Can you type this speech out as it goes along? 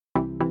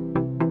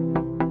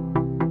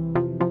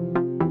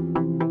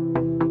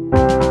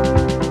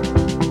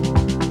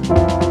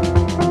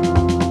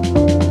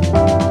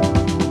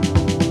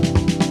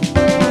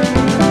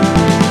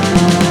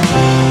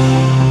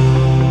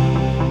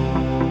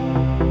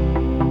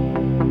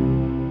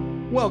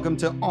Welcome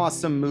to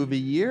Awesome Movie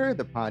Year,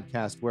 the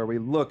podcast where we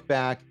look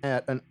back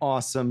at an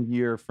awesome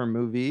year for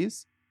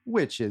movies,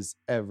 which is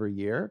every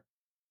year.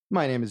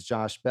 My name is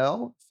Josh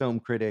Bell, film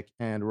critic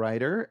and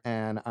writer,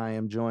 and I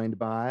am joined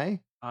by...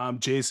 I'm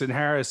Jason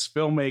Harris,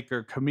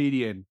 filmmaker,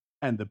 comedian,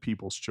 and the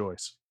people's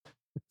choice.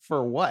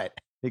 For what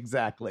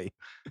exactly?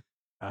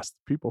 Ask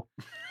the people.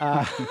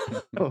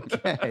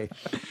 Okay.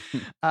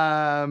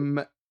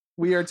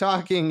 We are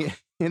talking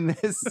in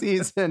this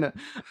season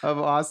of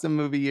Awesome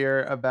Movie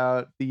Year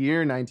about the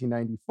year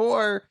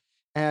 1994.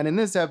 And in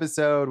this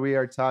episode, we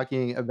are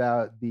talking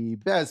about the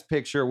Best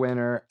Picture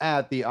winner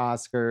at the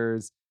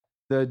Oscars,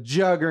 the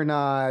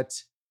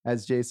juggernaut,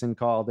 as Jason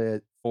called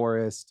it,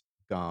 Forrest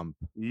Gump.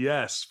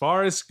 Yes,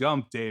 Forrest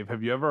Gump, Dave.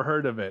 Have you ever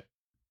heard of it?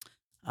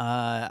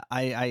 I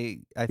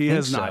He think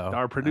has so. not.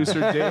 Our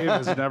producer Dave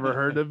has never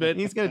heard of it.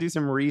 He's going to do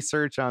some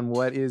research on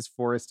what is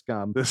Forrest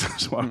Gump. This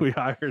is why we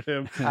hired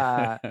him.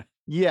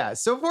 Yeah.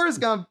 So Forrest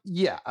Gump,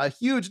 a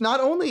huge, not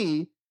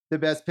only the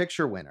Best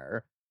Picture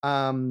winner,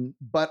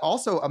 but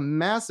also a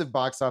massive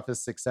box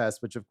office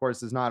success, which of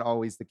course is not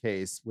always the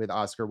case with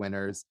Oscar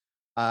winners.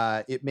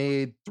 It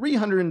made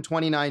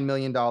 $329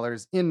 million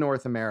in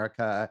North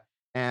America.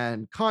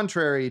 And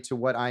contrary to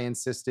what I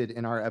insisted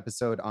in our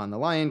episode on The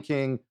Lion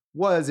King,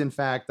 was in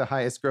fact the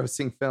highest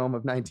grossing film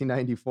of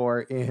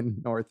 1994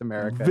 in North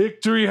America.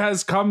 Victory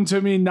has come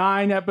to me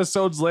 9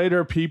 episodes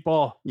later,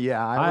 people.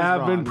 Yeah, I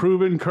have been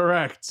proven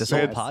correct. This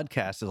whole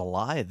podcast is a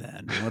lie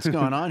then. What's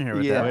going on here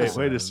with Yeah. that?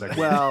 Wait a second.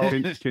 Well-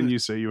 can you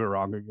say you were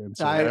wrong again?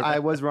 So I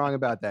was wrong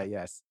about that,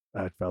 yes.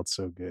 that felt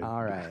so good.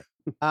 All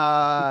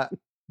right.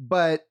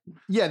 But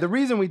yeah, the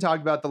reason we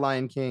talked about The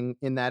Lion King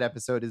in that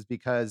episode is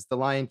because The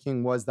Lion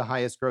King was the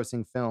highest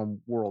grossing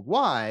film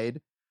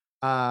worldwide.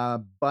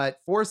 But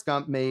Forrest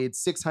Gump made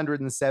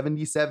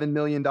 $677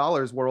 million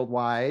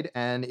worldwide,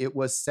 and it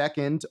was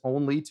second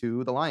only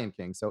to The Lion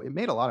King. So it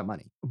made a lot of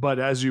money. But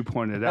as you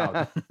pointed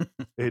out,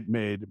 it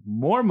made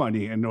more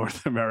money in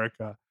North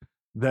America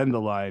than The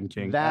Lion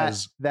King.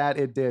 That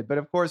it did. But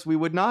of course, we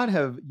would not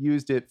have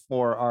used it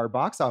for our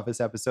box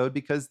office episode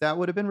because that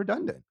would have been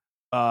redundant.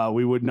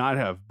 We would not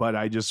have, but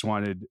I just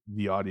wanted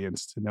the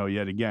audience to know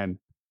yet again,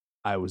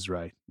 I was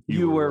right.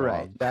 You were wrong.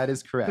 right. That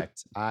is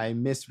correct. I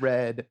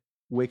misread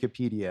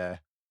Wikipedia,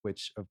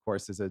 which of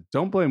course is a...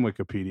 Don't blame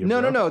Wikipedia. No.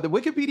 bro. The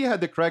Wikipedia had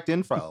the correct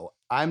info.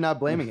 I'm not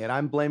blaming it.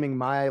 I'm blaming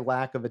my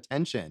lack of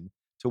attention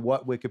to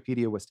what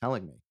Wikipedia was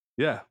telling me.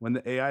 Yeah, when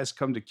the AIs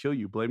come to kill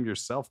you, blame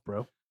yourself,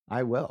 bro.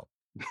 I will.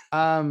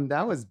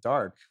 That was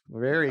dark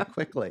very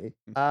quickly.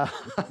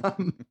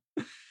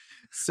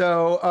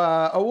 So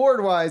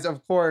award-wise,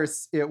 of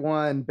course, it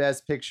won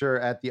Best Picture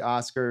at the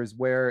Oscars,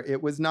 where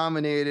it was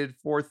nominated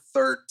for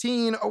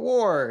 13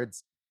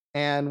 awards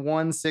and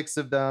won 6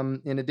 of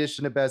them. In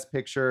addition to Best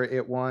Picture,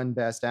 it won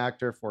Best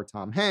Actor for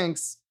Tom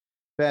Hanks,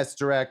 Best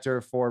Director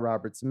for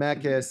Robert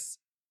Zemeckis,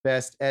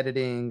 Best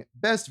Editing,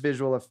 Best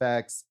Visual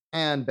Effects,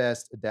 and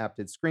Best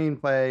Adapted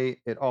Screenplay.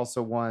 It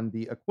also won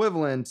the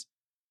equivalent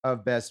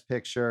of Best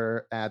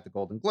Picture at the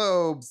Golden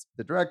Globes,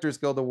 the Directors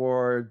Guild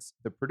Awards,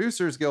 the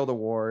Producers Guild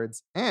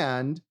Awards,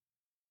 and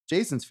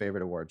Jason's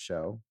favorite award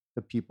show,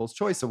 the People's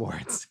Choice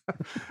Awards.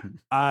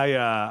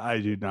 I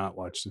do not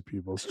watch the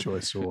People's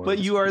Choice Awards. But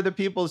you are the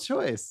People's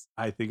Choice.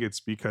 I think it's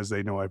because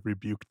they know I've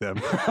rebuked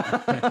them.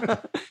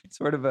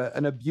 Sort of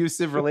an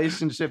abusive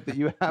relationship that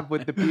you have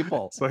with the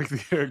people. It's like the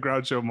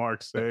Groucho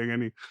Marx saying,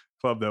 any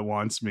club that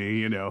wants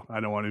me, I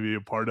don't want to be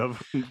a part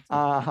of.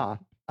 Uh-huh.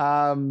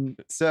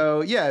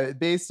 So yeah,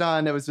 this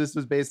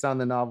was based on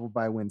the novel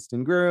by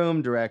Winston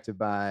Groom, directed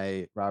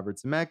by Robert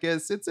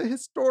Zemeckis. It's a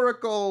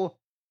historical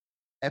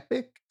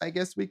epic, I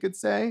guess we could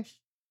say.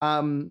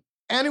 And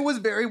it was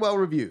very well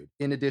reviewed,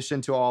 in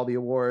addition to all the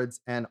awards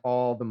and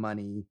all the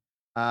money.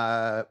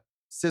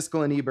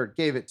 Siskel and Ebert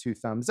gave it 2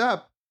 thumbs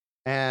up.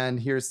 And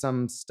here's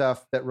some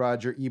stuff that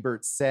Roger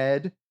Ebert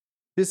said.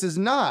 This is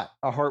not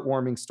a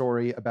heartwarming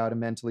story about a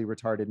mentally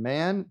retarded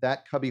man.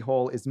 That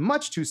cubbyhole is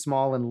much too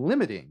small and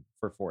limiting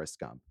for Forrest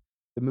Gump.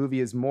 The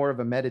movie is more of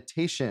a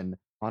meditation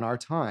on our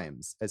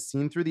times, as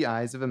seen through the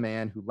eyes of a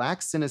man who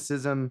lacks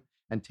cynicism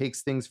and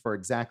takes things for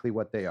exactly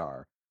what they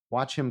are.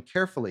 Watch him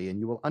carefully, and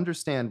you will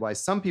understand why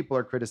some people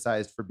are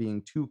criticized for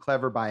being too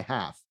clever by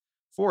half.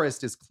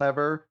 Forrest is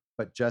clever,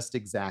 but just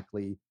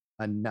exactly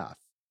enough.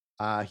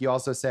 He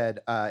also said,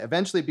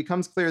 eventually it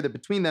becomes clear that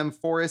between them,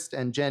 Forrest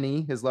and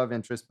Jenny, his love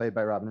interest played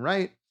by Robin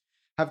Wright,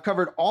 have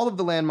covered all of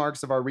the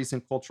landmarks of our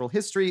recent cultural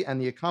history, and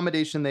the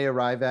accommodation they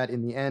arrive at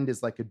in the end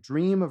is like a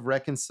dream of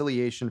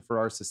reconciliation for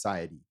our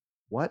society.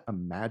 What a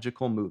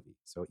magical movie.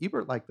 So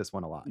Ebert liked this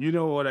one a lot. You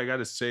know what I got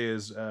to say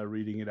is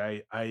reading it,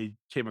 I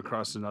came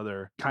across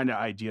another kind of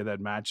idea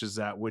that matches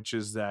that, which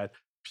is that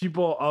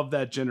people of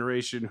that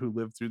generation who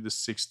lived through the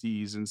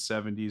 60s and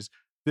 70s,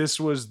 this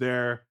was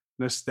their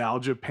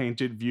nostalgia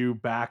painted view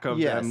back of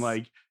Yes. them.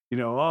 Like,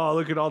 oh,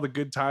 look at all the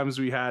good times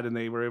we had. And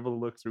they were able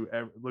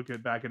to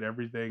look back at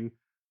everything,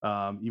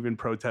 even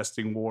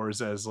protesting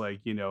wars as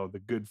like,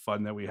 the good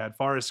fun that we had.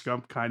 Forrest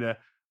Gump kind of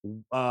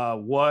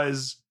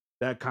was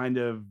that kind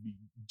of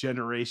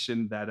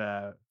generation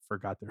that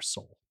forgot their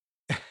soul.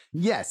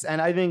 Yes,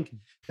 and I think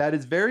that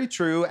is very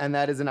true, and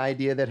that is an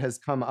idea that has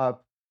come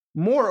up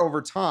more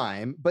over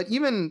time. But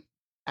even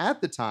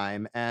at the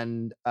time,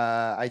 and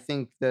I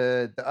think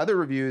the other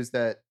reviews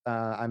that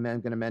I'm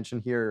going to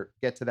mention here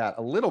get to that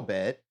a little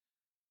bit.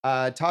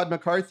 Todd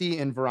McCarthy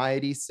in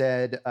Variety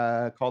said,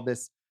 called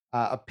this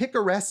a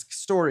picaresque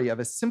story of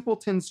a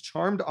simpleton's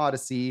charmed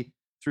odyssey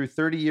through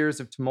 30 years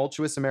of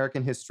tumultuous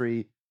American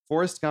history.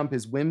 Forrest Gump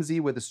is whimsy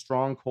with a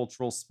strong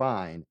cultural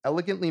spine,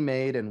 elegantly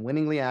made and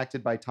winningly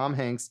acted by Tom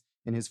Hanks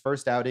in his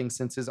first outing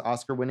since his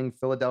Oscar-winning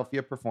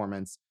Philadelphia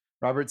performance.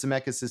 Robert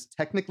Zemeckis'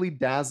 technically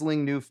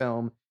dazzling new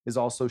film is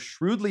also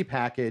shrewdly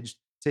packaged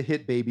to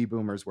hit baby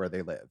boomers where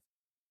they live.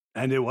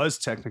 And it was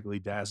technically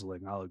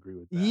dazzling. I'll agree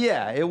with that.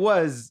 Yeah, it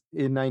was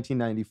in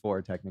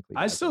 1994 technically.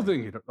 I still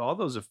think all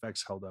those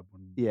effects held up.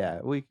 Yeah,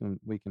 we can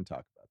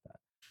talk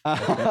about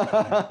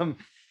that.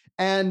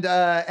 And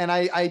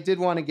I did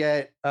want to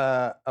get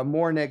a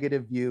more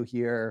negative view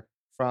here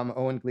from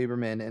Owen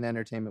Gleiberman in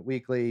Entertainment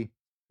Weekly,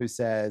 who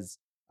says,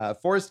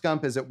 Forrest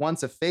Gump is at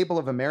once a fable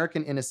of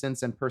American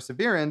innocence and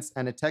perseverance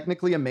and a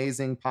technically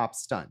amazing pop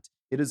stunt.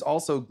 It is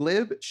also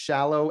glib,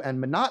 shallow,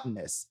 and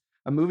monotonous,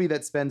 a movie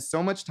that spends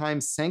so much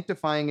time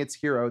sanctifying its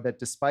hero that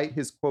despite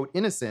his, quote,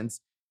 innocence,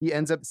 he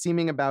ends up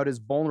seeming about as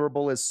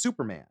vulnerable as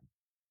Superman.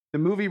 The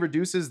movie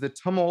reduces the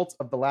tumult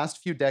of the last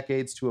few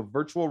decades to a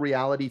virtual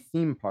reality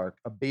theme park,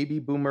 a baby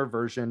boomer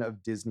version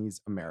of Disney's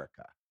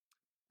America.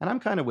 And I'm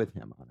kind of with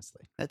him,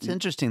 honestly. That's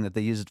interesting that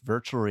they used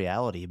virtual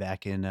reality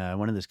back in,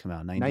 when did this come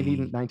out?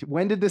 1990.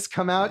 When did this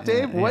come out,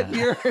 Dave? Yeah. What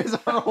year is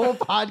our whole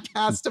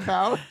podcast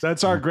about?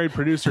 That's our great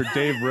producer,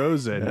 Dave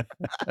Rosen.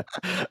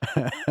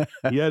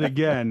 Yet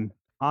again,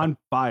 on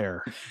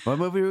fire. What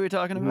movie were we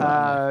talking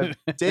about?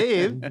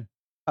 Dave,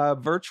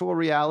 virtual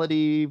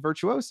reality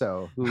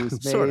virtuoso,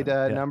 who's made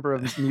a number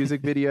of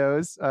music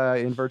videos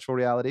in virtual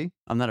reality.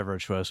 I'm not a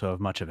virtuoso of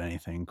much of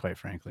anything, quite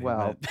frankly.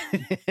 Well,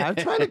 I'm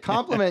trying to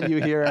compliment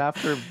you here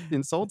after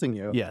insulting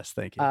you. Yes,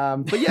 thank you.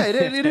 But yeah,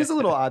 it is a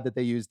little odd that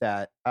they use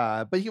that.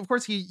 But of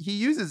course, he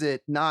uses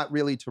it not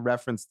really to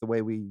reference the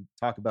way we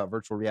talk about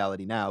virtual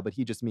reality now, but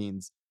he just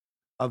means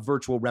a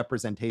virtual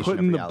representation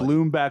Putting of the reality.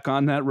 bloom back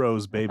on that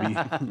rose, baby.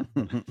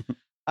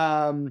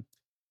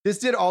 This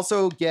did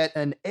also get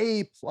an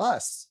A+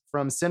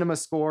 from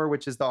CinemaScore,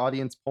 which is the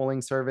audience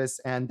polling service.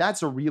 And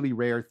that's a really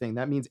rare thing.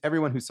 That means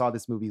everyone who saw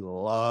this movie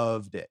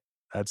loved it.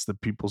 That's the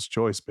people's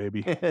choice,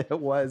 baby. It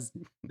was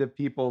the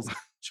people's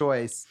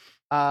choice.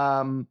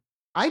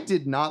 I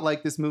did not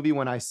like this movie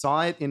when I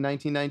saw it in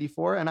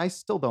 1994, and I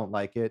still don't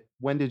like it.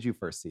 When did you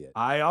first see it?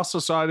 I also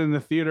saw it in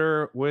the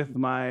theater with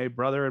my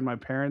brother and my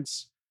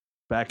parents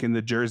back in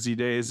the Jersey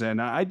days,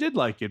 and I did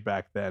like it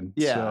back then.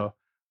 Yeah. So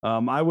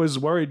I was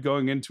worried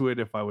going into it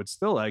if I would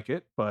still like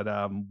it, but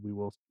we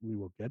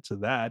will get to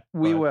that.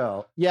 We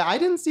will. Yeah, I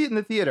didn't see it in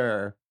the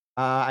theater.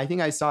 I think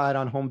I saw it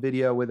on home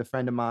video with a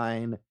friend of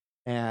mine.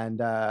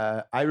 And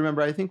I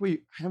remember, I think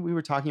we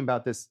were talking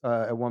about this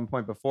at one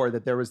point before,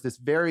 that there was this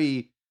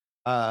very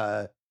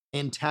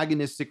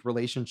antagonistic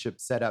relationship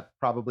set up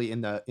probably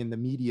in the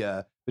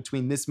media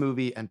between this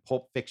movie and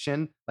Pulp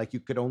Fiction. Like you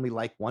could only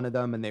like one of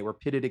them and they were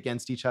pitted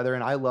against each other.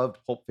 And I loved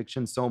Pulp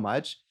Fiction so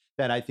much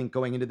that I think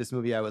going into this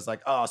movie, I was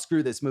like, oh,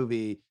 screw this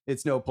movie.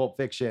 It's no Pulp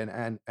Fiction.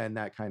 And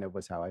that kind of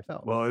was how I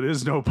felt. Well, it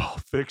is no Pulp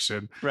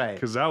Fiction. Right.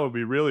 Because that would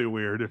be really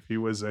weird if he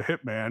was a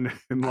hitman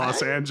in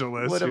Los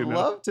Angeles. Would have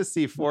loved to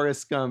see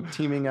Forrest Gump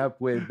teaming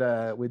up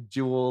with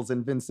Jules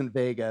and Vincent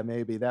Vega.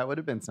 Maybe that would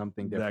have been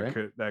something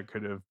different. That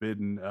could have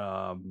been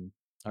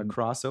a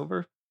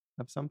crossover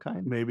of some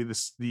kind. Maybe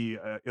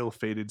the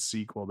ill-fated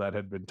sequel that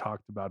had been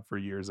talked about for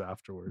years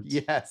afterwards.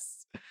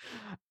 Yes.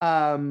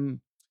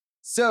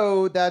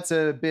 So that's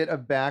a bit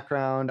of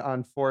background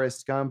on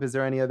Forrest Gump. Is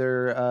there any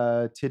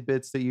other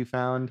tidbits that you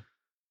found?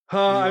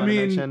 I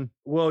mean,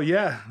 well,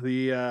 yeah,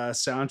 the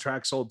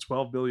soundtrack sold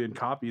 12 billion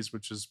copies,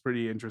 which is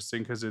pretty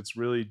interesting because it's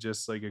really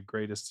just like a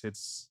greatest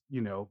hits,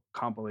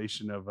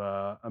 compilation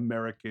of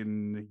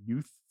American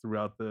youth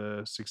throughout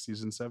the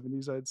 60s and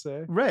 70s, I'd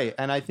say. Right.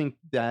 And I think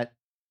that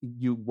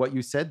what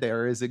you said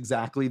there is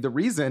exactly the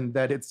reason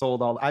that it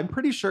sold all. I'm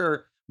pretty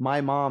sure my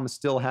mom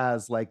still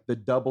has like the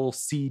double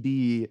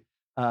CD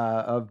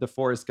of the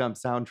Forrest Gump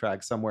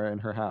soundtrack somewhere in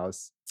her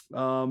house.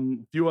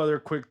 Few other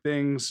quick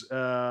things.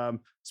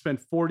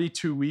 Spent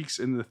 42 weeks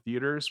in the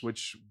theaters,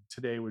 which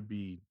today would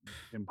be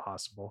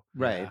impossible.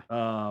 Right.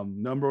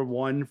 Number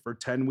one for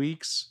 10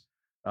 weeks.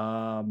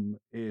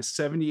 Is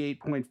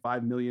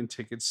 78.5 million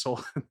tickets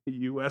sold in the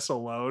US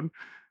alone.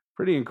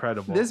 Pretty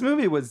incredible. This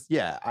movie was,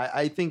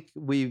 I think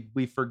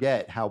we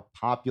forget how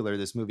popular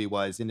this movie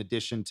was, in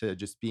addition to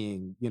just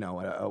being,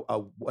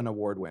 an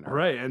award winner.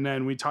 Right. And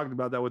then we talked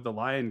about that with The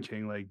Lion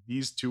King. Like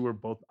these two were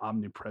both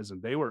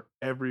omnipresent. They were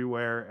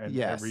everywhere and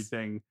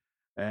everything.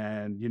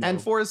 And,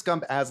 and Forrest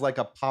Gump as like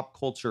a pop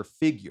culture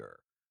figure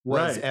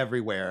was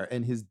everywhere.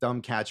 And his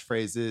dumb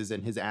catchphrases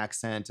and his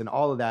accent and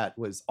all of that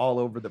was all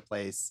over the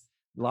place.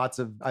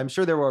 I'm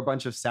sure there were a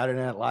bunch of Saturday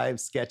Night Live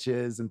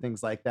sketches and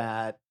things like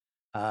that.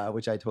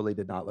 Which I totally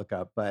did not look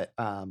up, but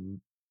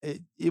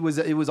it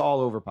was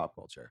all over pop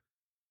culture.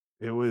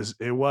 It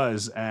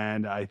was,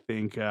 and I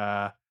think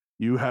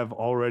you have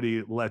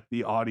already let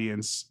the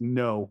audience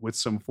know with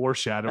some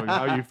foreshadowing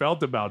how you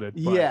felt about it.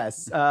 But.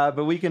 Yes,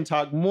 but we can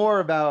talk more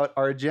about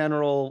our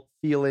general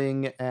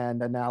feeling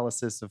and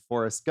analysis of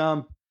Forrest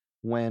Gump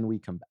when we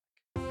come back.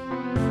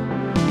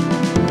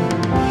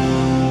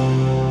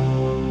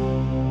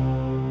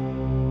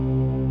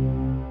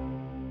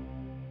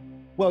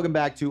 Welcome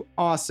back to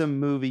Awesome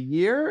Movie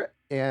Year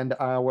and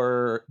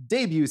our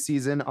debut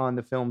season on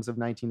the films of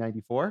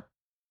 1994.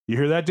 You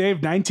hear that,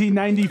 Dave?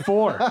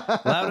 1994.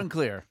 Loud and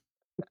clear.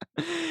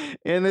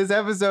 In this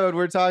episode,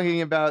 we're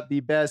talking about the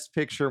Best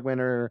Picture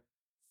winner,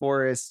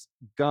 Forrest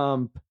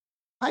Gump.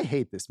 I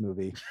hate this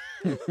movie.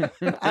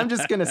 I'm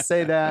just going to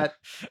say that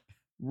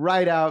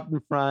right out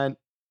in front.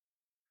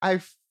 I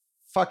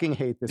fucking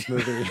hate this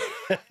movie.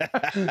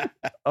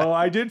 Oh,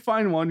 I did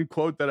find one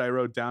quote that I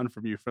wrote down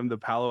from you from the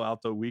Palo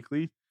Alto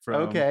Weekly.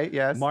 From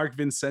yes. Mark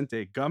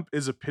Vincente. Gump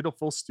is a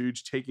pitiful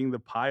stooge taking the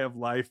pie of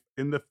life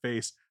in the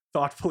face,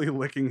 thoughtfully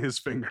licking his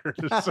fingers.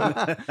 Is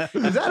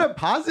that a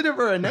positive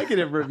or a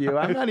negative review?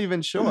 I'm not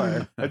even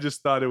sure. I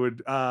just thought it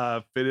would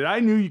fit it. I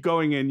knew you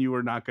going in, you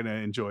were not going to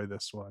enjoy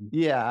this one.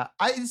 Yeah.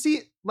 I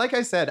see, like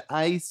I said,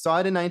 I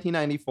saw it in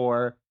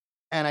 1994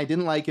 and I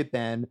didn't like it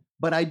then,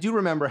 but I do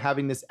remember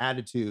having this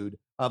attitude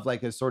of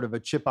like a sort of a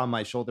chip on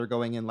my shoulder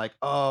going in like,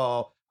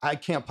 oh, I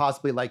can't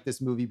possibly like this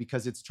movie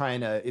because it's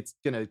going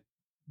to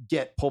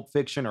get Pulp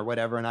Fiction or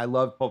whatever. And I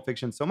love Pulp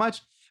Fiction so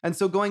much. And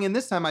so going in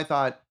this time, I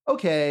thought,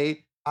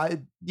 okay,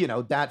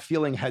 that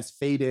feeling has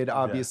faded,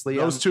 obviously.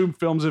 Yeah. Those two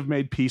films have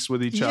made peace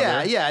with each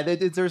other. Yeah.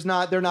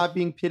 They're not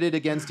being pitted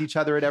against each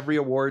other at every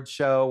award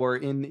show or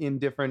in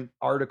different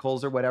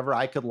articles or whatever.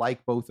 I could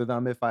like both of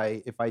them if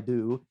I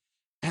do.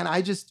 And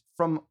I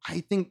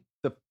think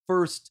the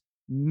first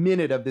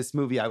minute of this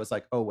movie, I was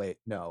like, oh wait,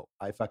 no,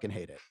 I fucking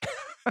hate it.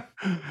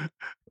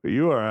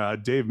 You are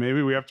Dave.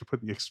 Maybe we have to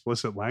put the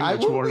explicit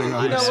language warning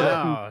on this.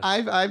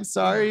 I'm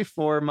sorry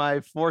for my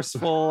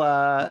forceful.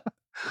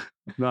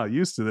 Not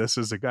used to this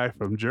as a guy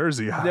from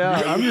Jersey.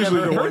 No, I'm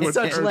usually the one with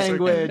such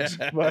language.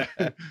 But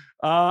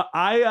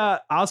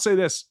I'll say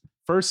this: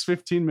 first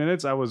 15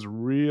 minutes, I was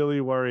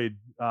really worried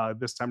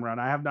this time around.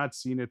 I have not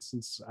seen it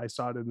since I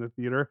saw it in the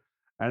theater,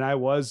 and I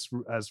was,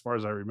 as far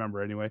as I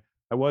remember, anyway.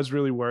 I was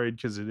really worried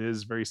because it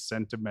is very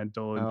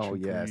sentimental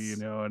and cheeky,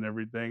 and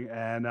everything.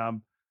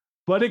 And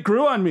but it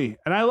grew on me,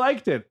 and I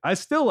liked it. I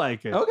still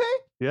like it. Okay.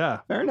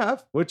 Yeah. Fair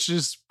enough. Which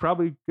is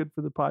probably good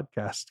for the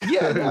podcast.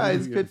 Yeah, no,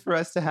 it's good for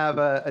us to have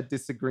a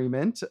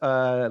disagreement,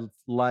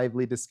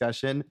 lively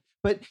discussion.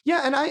 But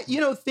yeah,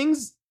 and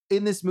things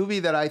in this movie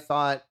that I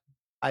thought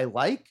I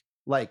like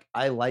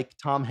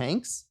Tom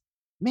Hanks.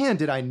 Man,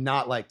 did I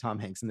not like Tom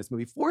Hanks in this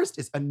movie. Forrest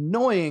is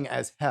annoying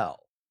as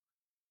hell.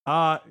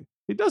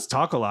 He does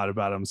talk a lot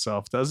about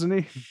himself, doesn't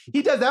he?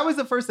 He does. That was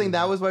the first thing.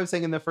 That was what I was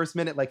saying in the first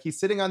minute. Like, he's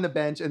sitting on the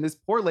bench and this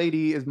poor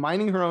lady is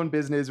minding her own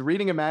business,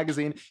 reading a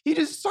magazine. He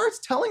just starts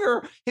telling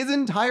her his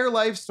entire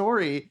life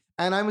story.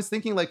 And I was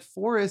thinking, like,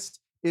 Forrest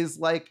is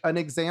like an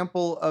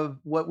example of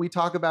what we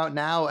talk about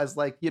now as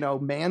like,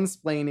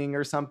 mansplaining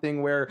or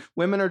something, where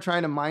women are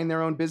trying to mind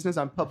their own business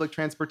on public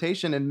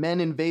transportation and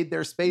men invade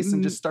their space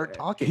and just start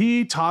talking.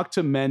 He talked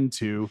to men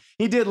too.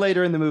 He did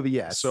later in the movie,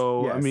 yes.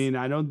 So, yes. I mean,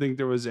 I don't think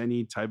there was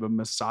any type of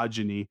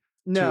misogyny.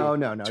 No.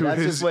 That's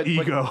just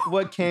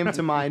what came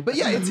to mind. But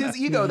yeah, it's his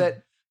ego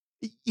that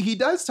he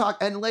does talk,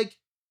 and like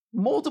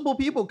multiple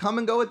people come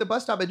and go at the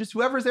bus stop, and just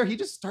whoever's there, he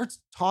just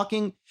starts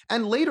talking.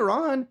 And later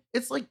on,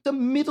 it's like the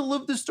middle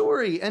of the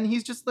story, and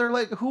he's just there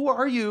like, who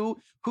are you?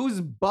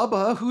 Who's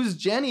Bubba? Who's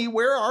Jenny?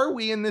 Where are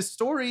we in this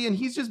story? And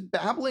he's just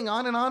babbling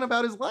on and on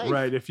about his life.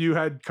 Right. If you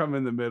had come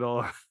in the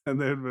middle and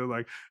then been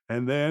like,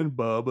 and then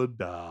Bubba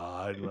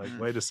died. Like,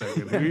 wait a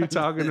second, who are you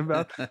talking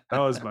about? That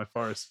was my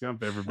Forrest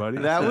Gump, everybody.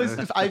 That was,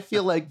 I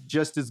feel like,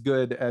 just as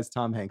good as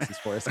Tom Hanks'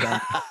 Forrest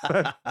Gump.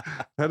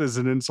 That is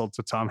an insult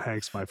to Tom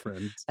Hanks, my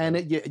friend. And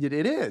it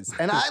is.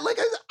 And I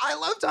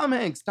love Tom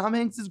Hanks. Tom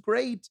Hanks is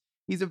great.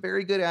 He's a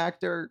very good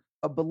actor,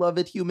 a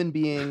beloved human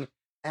being.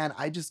 And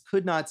I just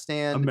could not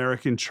stand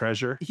American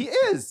treasure. He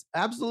is.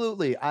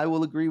 Absolutely. I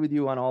will agree with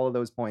you on all of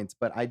those points,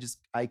 but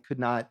I could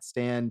not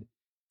stand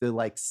the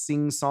like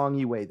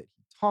sing-songy way that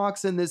he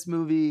talks in this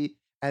movie,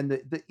 and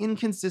the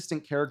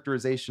inconsistent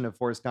characterization of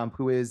Forrest Gump,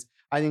 who is,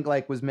 I think,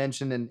 like was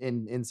mentioned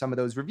in some of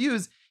those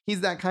reviews,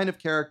 he's that kind of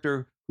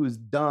character who's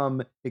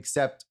dumb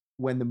except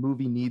when the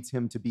movie needs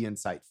him to be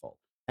insightful.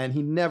 And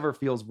he never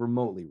feels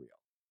remotely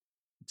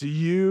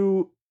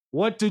real.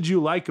 What did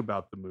you like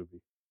about the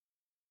movie?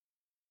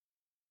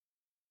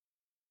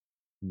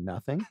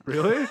 Nothing.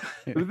 Really?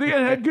 I think it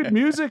had good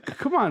music.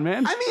 Come on,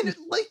 man. I mean,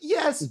 like,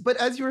 yes, but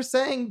as you were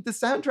saying, the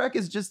soundtrack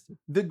is just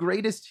the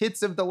greatest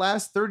hits of the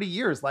last 30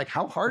 years. Like,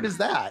 how hard is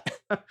that?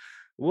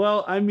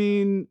 Well, I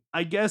mean,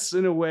 I guess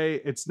in a way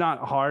it's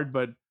not hard,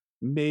 but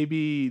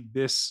maybe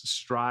this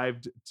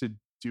strived to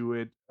do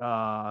it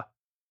a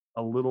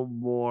little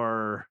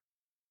more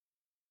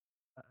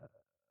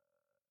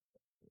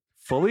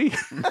fully.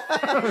 Come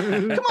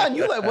on,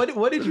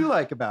 what did you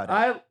like about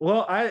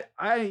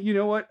it? You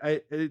know what?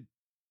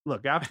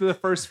 look, after the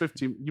first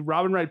 15,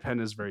 Robin Wright Penn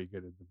is very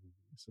good in the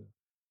movie. So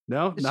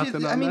no,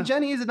 nothing. I mean, that?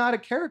 Jenny is not a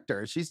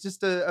character. She's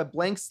just a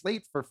blank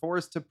slate for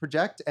Forrest to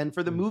project and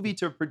for the movie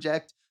to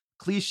project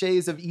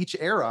cliches of each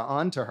era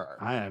onto her.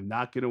 I am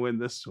not going to win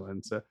this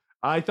one. So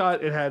I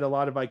thought it had a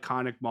lot of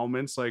iconic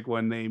moments, like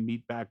when they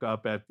meet back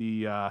up at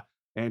the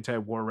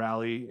anti-war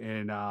rally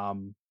in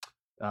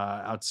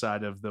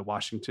outside of the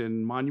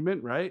Washington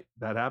Monument, right?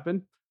 That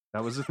happened.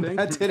 That was a thing.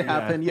 That did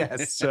happen,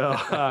 yes. So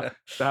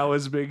that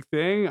was a big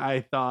thing. I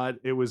thought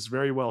it was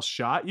very well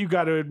shot. You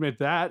got to admit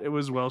that it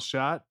was well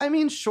shot. I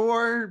mean,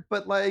 sure,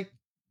 but like,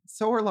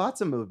 so are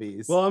lots of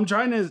movies. Well, I'm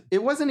trying to.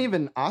 It wasn't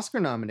even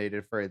Oscar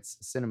nominated for its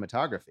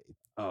cinematography.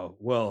 Oh,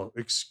 well,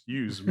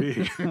 excuse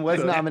me. It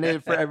was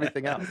nominated for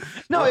everything else.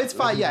 No, it's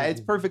fine. Yeah, it's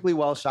perfectly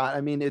well shot.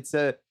 I mean, it's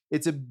a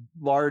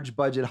large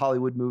budget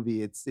Hollywood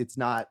movie. It's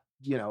not,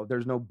 you know,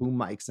 there's no boom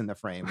mics in the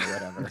frame or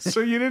whatever. So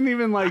you didn't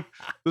even like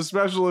the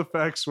special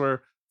effects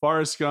where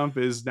Forrest Gump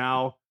is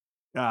now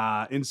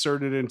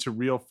inserted into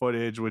real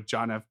footage with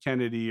John F.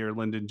 Kennedy or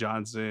Lyndon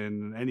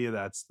Johnson, any of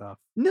that stuff.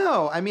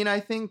 No, I mean, I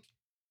think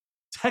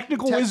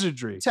technical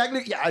wizardry.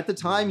 Yeah, at the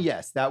time,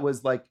 yes, that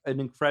was like an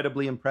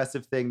incredibly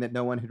impressive thing that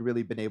no one had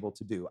really been able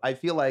to do. I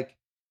feel like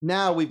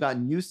now we've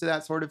gotten used to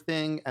that sort of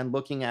thing, and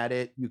looking at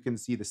it, you can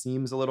see the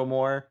seams a little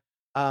more.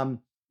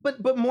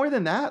 But more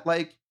than that,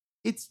 like,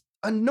 it's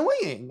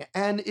annoying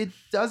and it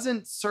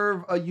doesn't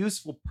serve a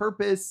useful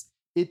purpose.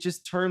 It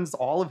just turns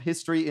all of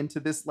history into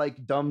this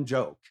like dumb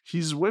joke.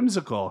 He's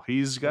whimsical.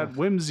 He's got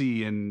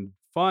whimsy and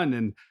fun,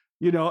 and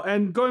you know.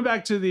 And going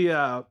back to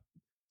the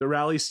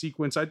rally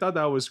sequence, I thought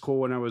that was cool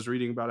when I was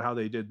reading about how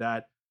they did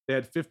that. They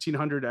had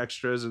 1,500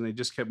 extras, and they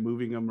just kept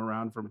moving them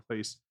around from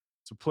place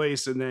to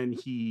place. And then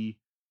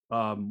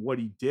what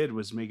he did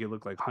was make it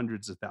look like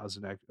hundreds of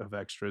thousands of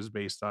extras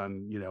based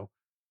on, you know,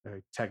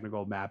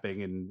 technical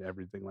mapping and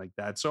everything like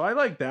that. So I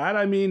like that.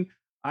 I mean,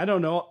 I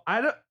don't know.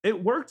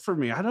 It worked for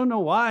me. I don't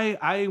know why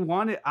I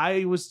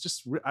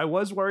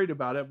was worried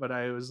about it, but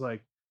I was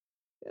like,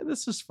 yeah,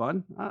 this is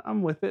fun.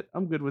 I'm with it.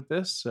 I'm good with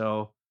this.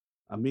 So,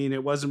 I mean,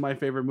 it wasn't my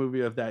favorite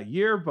movie of that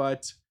year,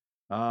 but,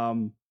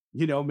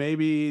 you know,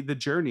 maybe the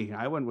journey.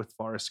 I went with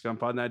Forrest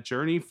Gump on that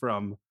journey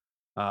from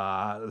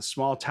a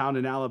small town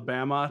in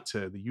Alabama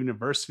to the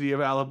University of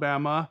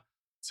Alabama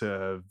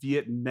to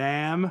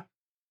Vietnam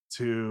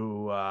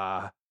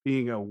to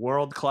being a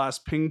world-class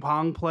ping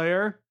pong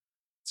player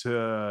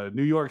to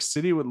New York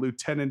City with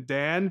Lieutenant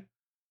Dan.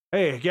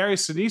 Hey, Gary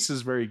Sinise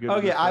is very good.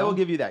 Okay, I will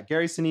give you that.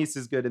 Gary Sinise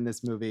is good in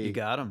this movie. You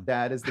got him.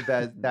 That is the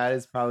best. That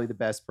is probably the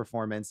best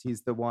performance.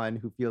 He's the one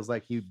who feels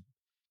like he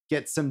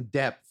gets some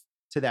depth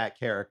to that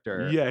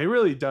character. Yeah, he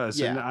really does.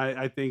 Yeah. And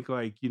I think,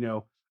 like, you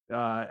know,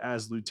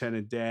 as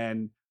Lieutenant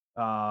Dan,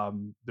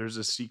 there's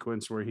a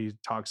sequence where he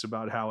talks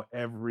about how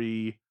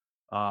every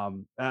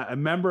a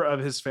member of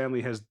his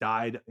family has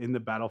died in the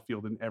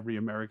battlefield in every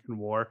American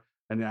war,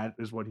 and that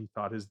is what he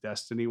thought his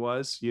destiny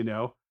was, you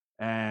know.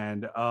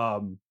 And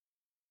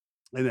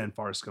then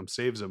Forrest Gump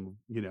saves him,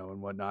 you know,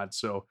 and whatnot.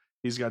 So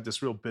he's got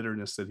this real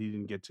bitterness that he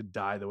didn't get to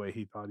die the way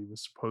he thought he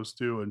was supposed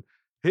to. And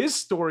his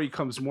story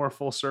comes more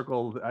full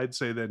circle, I'd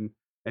say, than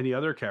any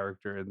other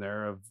character in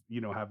there, of,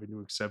 you know, having to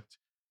accept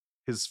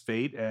his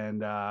fate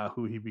and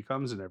who he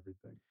becomes and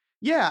everything.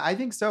 Yeah, I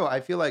think so. I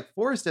feel like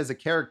Forrest as a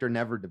character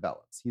never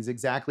develops. He's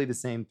exactly the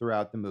same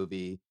throughout the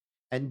movie.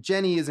 And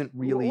Jenny isn't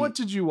really... What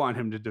did you want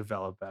him to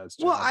develop as,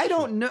 Josh? Well, I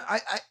don't know.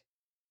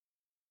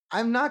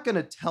 I'm not going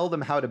to tell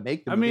them how to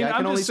make the movie. I can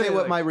I'm only just say saying,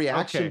 what like, my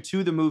reaction okay.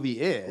 to the movie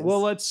is.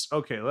 Well, let's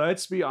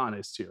be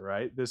honest here,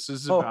 right? This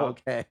is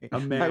about okay. a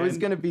man I was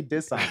going to be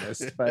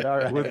dishonest, but all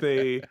right. with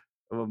a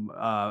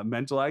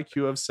mental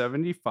IQ of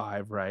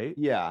 75, right?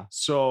 Yeah.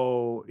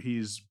 So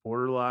he's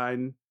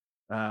borderline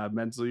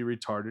mentally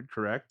retarded,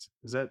 correct?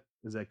 Is that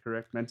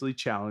correct? Mentally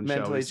challenged.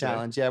 Mentally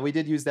challenged. Yeah, we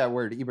did use that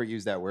word. Ebert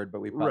used that word,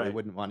 but we probably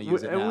wouldn't want to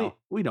use it now.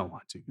 We don't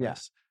want to. Guys. Yeah.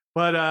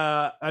 But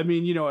I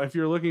mean, you know, if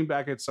you're looking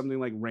back at something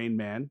like Rain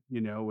Man,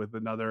 you know, with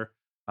another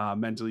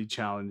mentally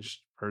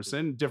challenged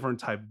person, different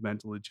type of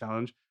mentally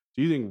challenged,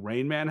 do you think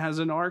Rain Man has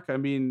an arc? I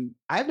mean,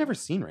 I've never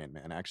seen Rain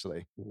Man,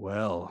 actually.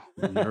 Well,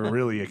 you're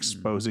really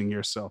exposing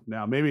yourself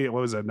now. Maybe it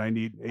was a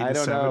 87. I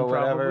don't know,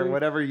 probably?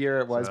 whatever year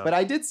it was. So. But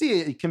I did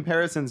see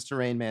comparisons to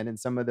Rain Man in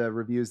some of the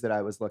reviews that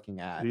I was looking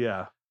at.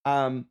 Yeah.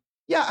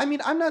 Yeah, I mean,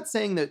 I'm not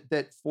saying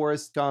that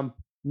Forrest Gump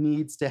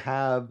needs to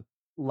have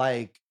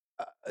like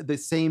the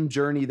same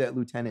journey that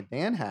Lieutenant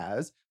Dan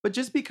has, but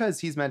just because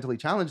he's mentally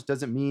challenged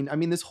doesn't mean, I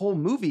mean, this whole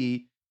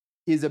movie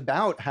is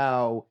about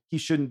how he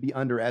shouldn't be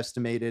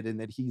underestimated and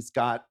that he's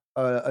got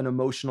an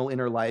emotional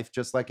inner life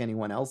just like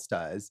anyone else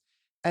does.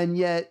 And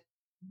yet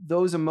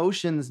those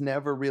emotions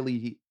never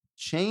really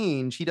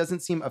change. He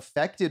doesn't seem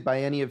affected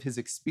by any of his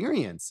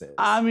experiences.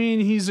 I mean,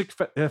 he's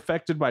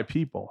affected by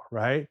people,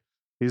 right?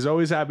 He's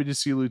always happy to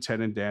see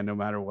Lieutenant Dan, no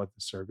matter what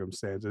the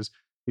circumstances.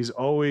 He's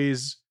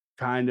always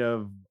kind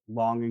of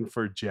longing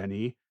for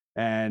Jenny.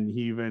 And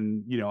he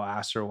even, you know,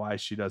 asks her why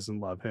she doesn't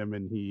love him.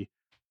 And he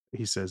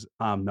says,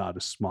 I'm not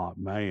a smart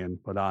man,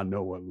 but I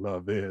know what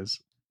love is.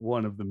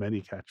 one of the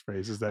many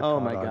catchphrases that. Oh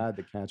my caught on. God,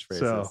 the catchphrases.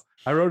 So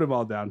I wrote them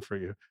all down for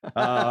you.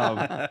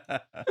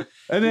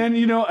 And then,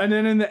 and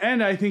then in the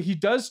end, I think he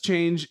does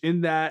change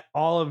in that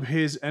all of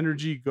his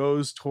energy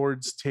goes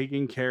towards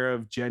taking care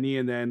of Jenny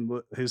and then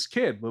his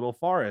kid, little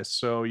Forrest.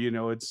 So,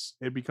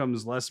 it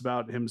becomes less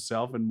about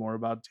himself and more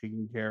about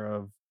taking care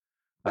of.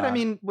 But I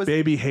mean, was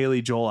baby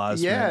Haley Joel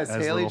Osment? Yes,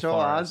 as Haley little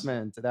Joel Forrest,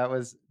 Osment. That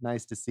was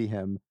nice to see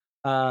him.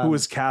 who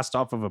was cast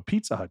off of a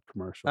Pizza Hut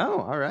commercial. Oh,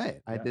 all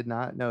right. I Yeah. did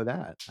not know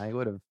that. I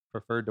would have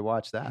preferred to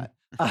watch that.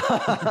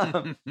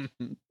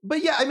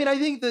 But yeah, I mean, I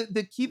think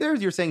the key there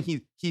is you're saying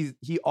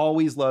he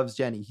always loves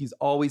Jenny. He's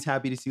always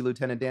happy to see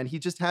Lieutenant Dan. He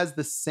just has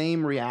the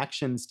same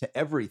reactions to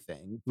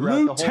everything. throughout the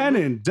whole movie.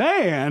 Lieutenant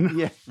Dan.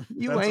 Yeah,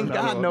 you That's ain't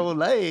got another no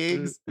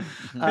legs.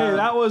 Hey,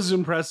 that was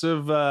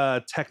impressive.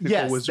 Technical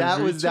Yes,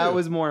 wizardry. that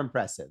was more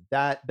impressive.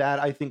 That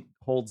I think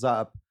holds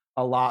up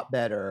a lot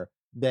better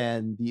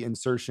than the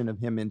insertion of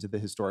him into the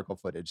historical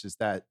footage. Is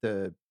that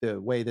the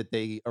way that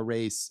they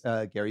erase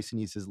Gary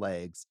Sinise's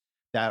legs?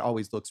 That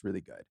always looks really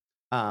good.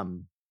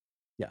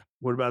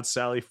 What about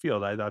Sally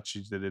Field? I thought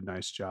she did a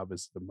nice job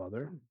as the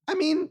mother. I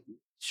mean,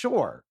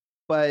 sure,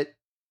 but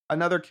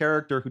another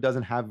character who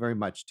doesn't have very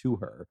much to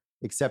her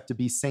except to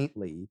be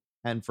saintly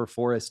and for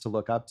Forrest to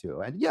look up to.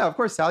 And yeah, of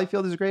course, Sally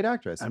Field is a great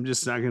actress. I'm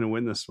just not going to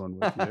win this one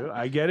with you.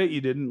 I get it.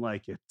 You didn't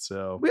like it.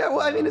 So Yeah,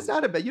 well, I mean, it's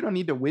not about, you don't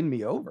need to win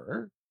me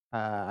over.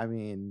 I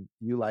mean,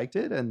 you liked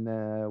it,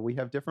 and we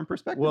have different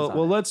perspectives. Well, on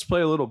it. let's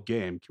play a little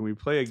game. Can we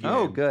play a game?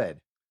 Oh, good.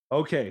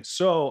 Okay,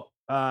 so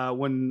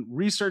when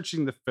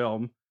researching the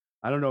film,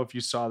 I don't know if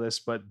you saw this,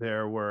 but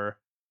there were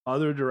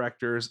other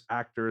directors,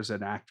 actors,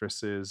 and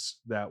actresses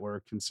that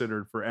were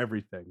considered for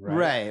everything,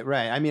 right?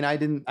 Right. I mean, I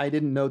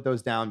didn't note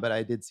those down, but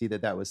I did see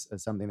that was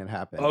something that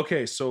happened.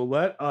 Okay, so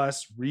let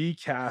us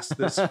recast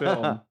this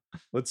film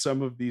with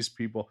some of these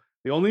people.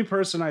 The only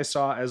person I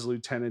saw as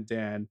Lieutenant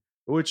Dan,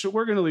 which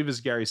we're going to leave as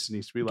Gary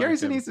Sinise. Gary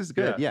Sinise is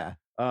good, yeah.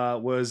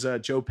 Was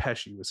Joe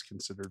Pesci was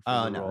considered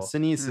for the role.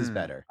 Sinise is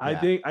better. I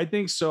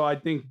think so. I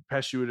think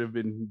Pesci would have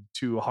been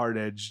too hard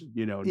edged,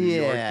 New York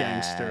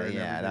gangster. And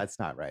yeah, that's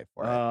not right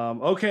for it.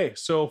 Okay,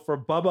 so for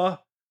Bubba,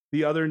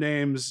 the other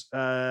names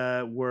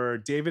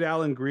were David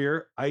Alan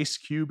Grier, Ice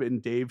Cube,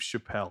 and Dave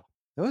Chappelle.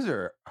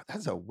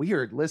 That's a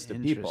weird list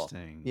of people.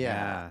 Interesting.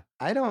 Yeah.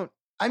 I don't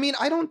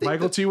think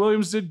Michael T.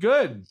 Williams did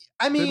good.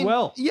 I mean, did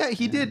well. Yeah,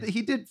 he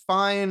did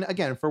fine.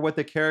 Again, for what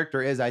the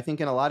character is, I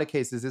think in a lot of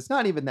cases, it's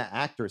not even the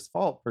actor's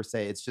fault per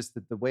se. It's just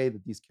that the way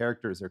that these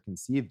characters are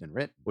conceived and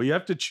written. Well, you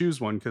have to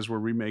choose one because we're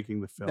remaking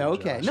the film.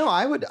 Okay. Josh. No,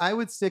 I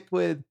would stick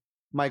with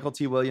Michael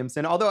T.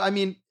 Williamson. Although, I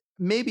mean,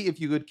 maybe if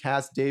you could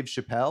cast Dave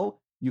Chappelle,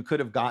 you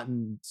could have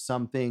gotten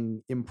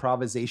something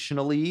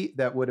improvisationally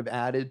that would have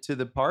added to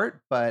the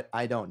part, but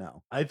I don't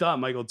know. I thought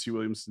Michael T.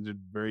 Williamson did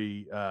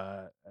very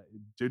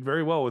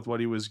well with what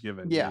he was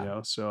given.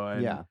 Yeah.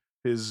 So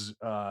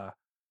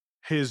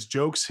his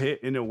jokes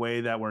hit in a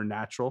way that were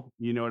natural.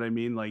 You know what I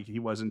mean? Like he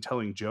wasn't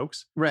telling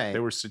jokes. Right. They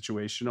were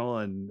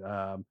situational.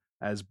 And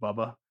as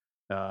Bubba,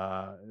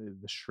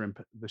 the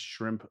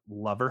shrimp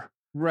lover.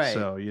 Right.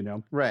 So,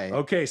 Right.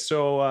 Okay.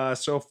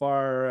 So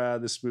far,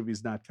 this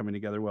movie's not coming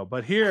together well,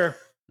 but here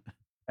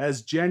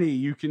as Jenny,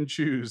 you can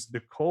choose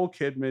Nicole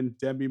Kidman,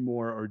 Demi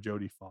Moore, or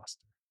Jodie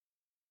Foster.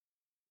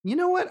 You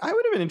know what? I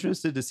would have been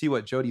interested to see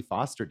what Jodie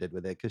Foster did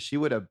with it, because she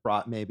would have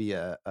brought maybe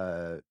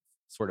a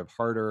sort of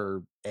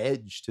harder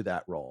edge to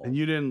that role. And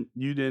you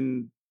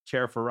didn't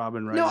care for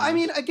Robin Wright? No, I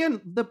mean, again,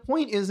 the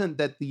point isn't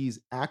that these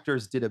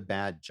actors did a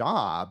bad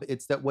job.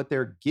 It's that what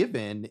they're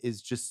given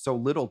is just so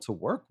little to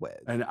work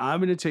with. And I'm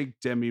going to take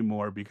Demi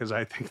Moore because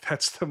I think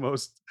that's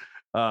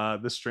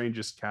the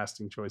strangest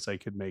casting choice I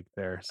could make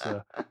there.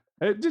 So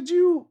did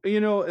you,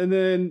 and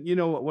then,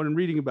 when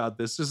reading about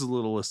this is a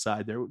little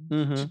aside there.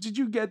 Mm-hmm. Did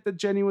you get that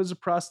Jenny was a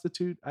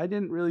prostitute? I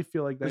didn't really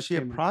feel like that. Was she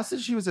a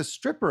prostitute? She was a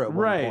stripper at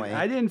one point.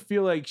 I didn't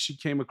feel like she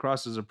came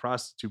across as a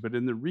prostitute, but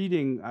in the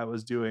reading I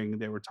was doing,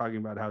 they were talking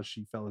about how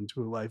she fell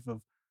into a life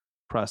of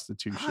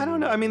prostitution. I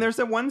don't know. I mean, there's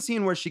that one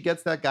scene where she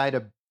gets that guy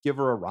to give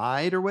her a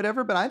ride or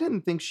whatever, but I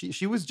didn't think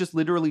she was just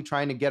literally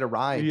trying to get a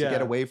ride to get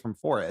away from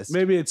Forrest.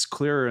 Maybe it's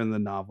clearer in the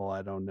novel.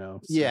 I don't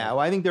know. So. Yeah, well,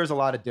 I think there's a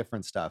lot of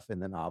different stuff in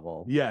the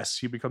novel. Yes,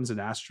 he becomes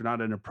an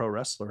astronaut and a pro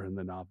wrestler in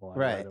the novel.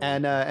 Right,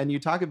 and you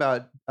talk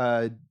about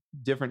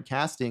different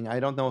casting. I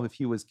don't know if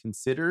he was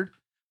considered,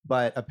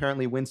 but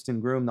apparently Winston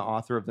Groom, the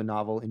author of the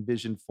novel,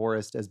 envisioned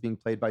Forrest as being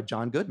played by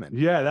John Goodman.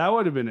 Yeah, that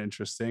would have been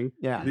interesting.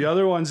 Yeah. The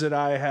other ones that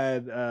I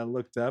had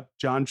looked up,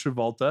 John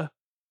Travolta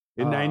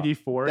in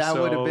 94. That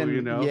would have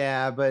been,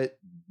 yeah, but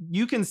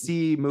you can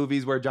see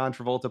movies where John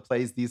Travolta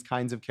plays these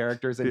kinds of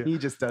characters and he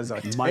just does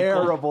a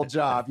terrible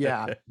job.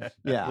 Yeah.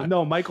 Yeah. Well,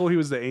 no, Michael, he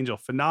was the angel.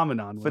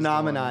 Phenomenon,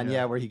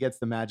 where he gets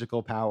the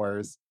magical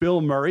powers. Bill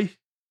Murray.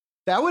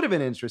 That would have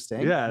been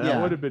interesting. Yeah,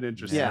 that would have been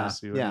interesting to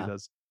see what he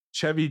does.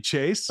 Chevy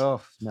Chase.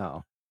 Oh,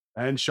 no.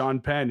 And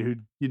Sean Penn, who,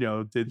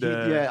 did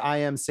I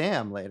Am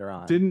Sam later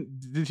on.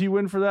 Did he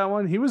win for that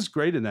one? He was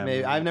great in that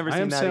movie. I've never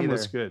seen that Sam either.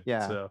 was good.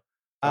 Yeah. So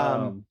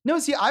No,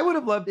 see, I would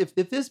have loved if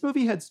this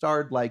movie had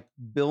starred like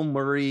Bill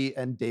Murray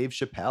and Dave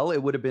Chappelle,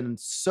 it would have been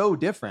so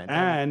different.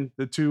 And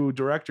the two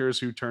directors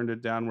who turned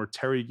it down were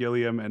Terry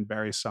Gilliam and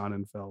Barry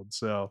Sonnenfeld.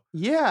 So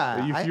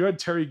yeah, if you had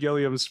Terry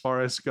Gilliam's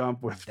Forrest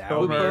Gump with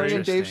Bill Murray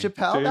and Dave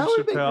Chappelle, that would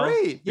have been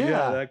great.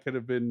 Yeah, that could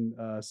have been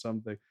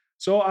something.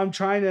 So I'm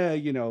trying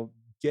to,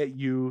 get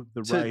you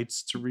the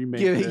rights to remake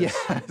this.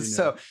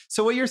 Yeah.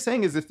 So what you're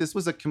saying is if this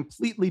was a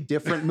completely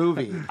different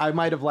movie, I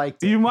might have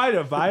liked it. You might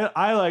have.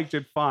 I liked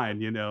it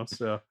fine,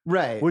 So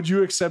right. Would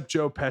you accept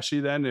Joe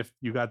Pesci then if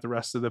you got the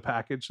rest of the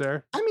package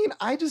there? I mean,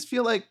 I just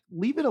feel like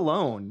leave it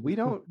alone. We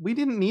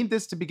didn't need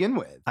this to begin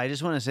with. I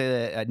just want to say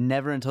that I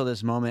never until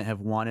this moment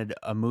have wanted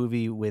a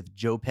movie with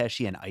Joe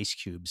Pesci and Ice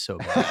Cube so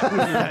bad.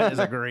 That is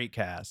a great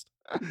cast.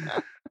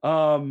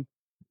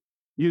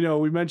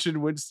 We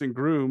mentioned Winston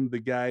Groom, the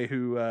guy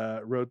who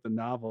wrote the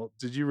novel.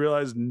 Did you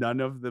realize none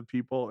of the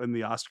people in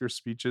the Oscar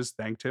speeches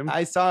thanked him?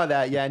 I saw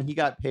that, yeah, and he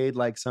got paid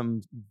like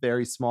some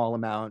very small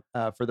amount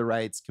for the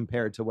rights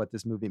compared to what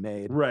this movie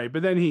made. Right,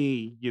 but then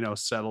he,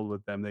 settled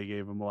with them. They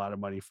gave him a lot of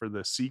money for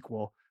the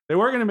sequel. They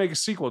were going to make a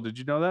sequel. Did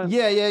you know that?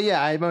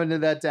 Yeah. I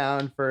noted that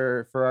down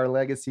for our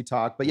legacy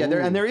talk. But yeah,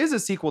 there is a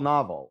sequel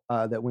novel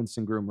that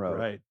Winston Groom wrote.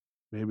 Right.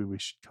 Maybe we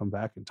should come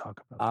back and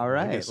talk about All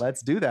right, legacy.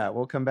 Let's do that.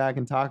 We'll come back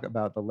and talk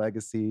about the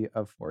legacy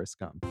of Forrest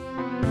Gump.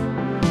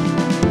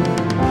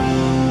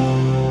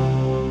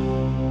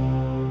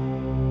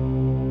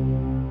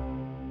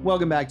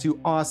 Welcome back to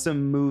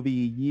Awesome Movie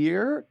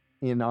Year.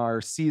 In our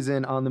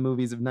season on the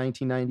movies of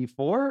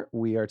 1994,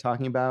 we are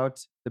talking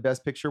about the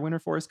Best Picture winner,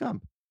 Forrest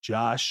Gump.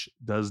 Josh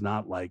does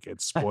not like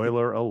it.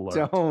 Spoiler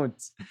alert.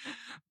 Don't.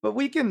 But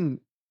we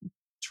can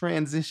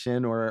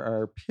transition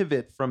or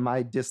pivot from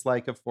my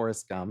dislike of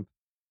Forrest Gump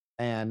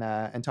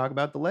and talk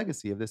about the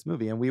legacy of this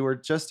movie. And we were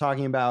just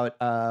talking about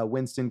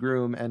Winston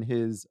Groom and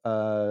his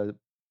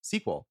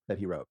sequel that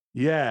he wrote.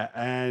 Yeah.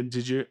 And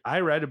I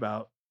read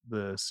about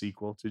the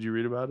sequel. Did you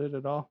read about it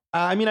at all?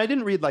 I mean, I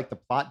didn't read like the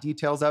plot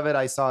details of it.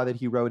 I saw that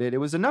he wrote it. It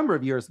was a number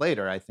of years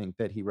later, I think,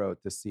 that he wrote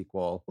the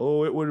sequel.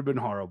 Oh, it would have been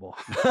horrible.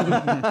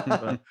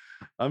 But,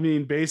 I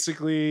mean,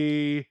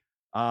 basically,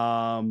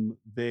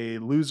 they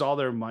lose all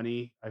their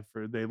money.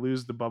 They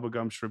lose the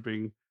bubblegum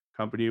shrimping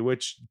company,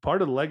 which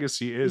part of the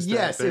legacy is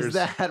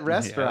that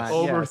restaurant.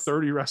 Over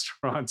 30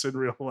 restaurants in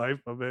real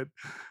life of it.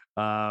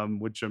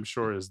 Which I'm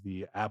sure is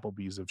the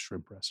Applebee's of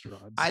shrimp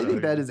restaurants. I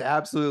think that is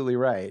absolutely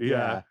right.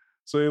 Yeah.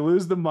 So they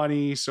lose the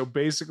money. So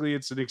basically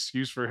it's an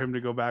excuse for him to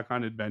go back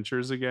on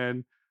adventures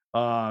again.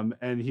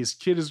 And his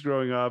kid is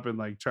growing up and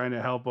like trying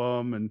to help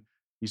him, and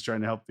he's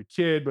trying to help the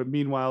kid. But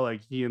meanwhile,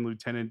 like he and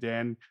Lieutenant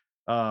Dan,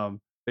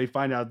 they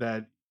find out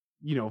that,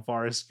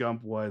 Forrest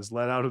Gump was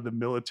let out of the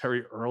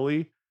military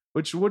early,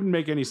 which wouldn't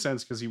make any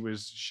sense because he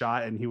was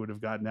shot and he would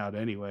have gotten out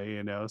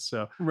anyway,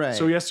 So, right.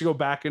 So he has to go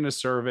back into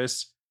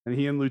service. And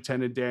he and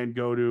Lieutenant Dan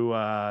go to,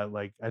 I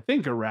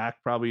think Iraq,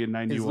 probably in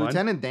 91. Is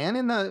Lieutenant Dan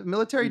in the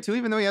military too,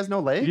 even though he has no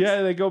legs?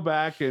 Yeah, they go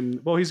back and,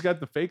 he's got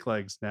the fake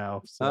legs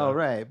now. So. Oh,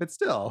 right. But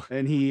still.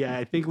 And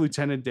I think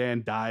Lieutenant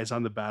Dan dies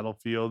on the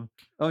battlefield.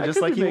 Oh, just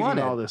like he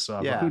wanted. All this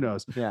up. Yeah. Who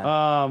knows?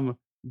 Yeah.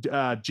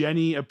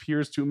 Jenny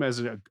appears to him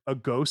as a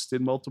ghost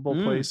in multiple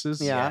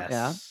places. Yeah,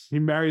 yeah. He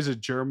marries a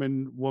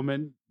German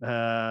woman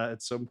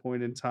at some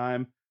point in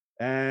time.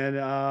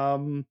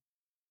 And,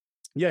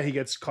 he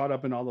gets caught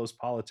up in all those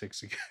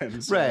politics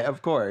again. So, right,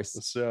 of course.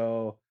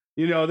 So,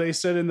 they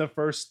said in the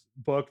first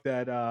book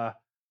that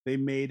they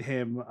made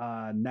him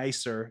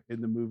nicer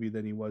in the movie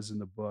than he was in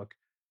the book.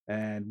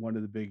 And one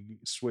of the big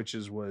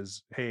switches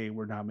was, hey,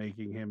 we're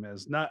making him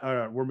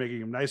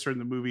nicer in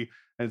the movie.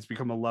 And it's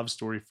become a love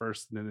story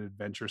first and an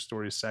adventure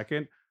story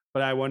second.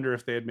 But I wonder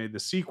if they had made the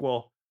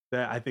sequel,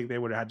 that I think they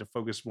would have had to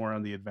focus more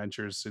on the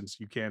adventures, since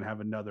you can't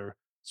have another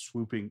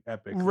swooping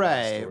epic.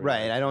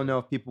 Right. I don't know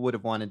if people would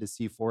have wanted to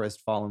see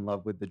Forrest fall in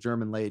love with the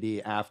German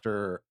lady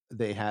after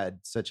they had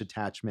such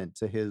attachment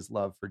to his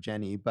love for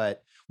Jenny.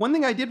 But one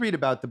thing I did read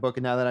about the book,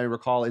 and now that I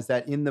recall, is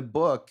that in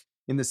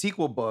the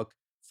sequel book,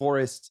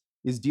 Forrest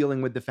is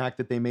dealing with the fact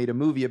that they made a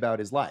movie about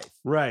his life.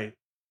 Right.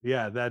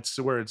 Yeah, that's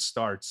where it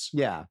starts.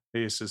 Yeah.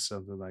 He says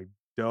something like,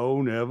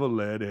 don't ever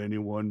let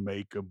anyone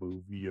make a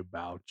movie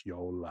about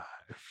your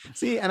life.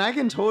 See, and I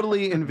can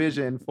totally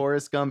envision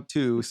Forrest Gump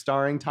 2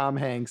 starring Tom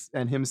Hanks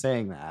and him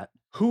saying that.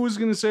 Who was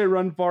going to say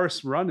run,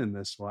 Forrest, run in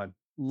this one?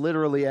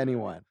 Literally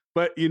anyone.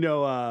 But,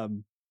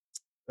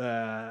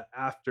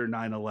 after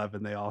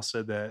 9/11, they all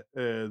said that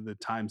the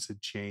times had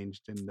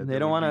changed. And that they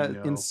don't want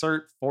to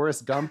insert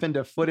Forrest Gump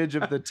into footage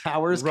of the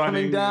towers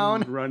coming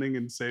down. Running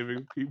and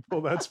saving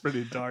people. That's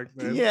pretty dark,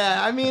 man.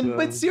 Yeah, I mean,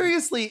 but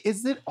seriously,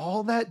 is it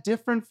all that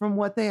different from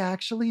what they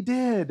actually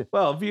did?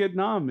 Well,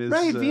 Vietnam is...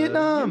 Right,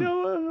 Vietnam.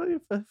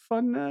 A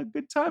fun,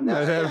 good time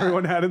that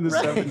everyone had in the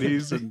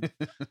 70s. And,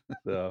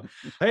 so.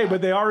 Hey,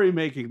 but they are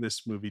remaking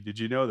this movie. Did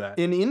you know that?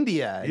 In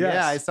India. Yes.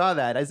 Yeah, I saw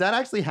that. Is that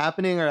actually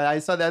happening? Or I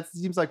saw that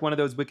seems like one of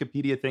those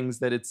Wikipedia things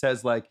that it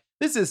says like,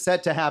 this is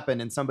set to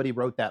happen. And somebody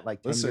wrote that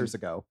like 10 years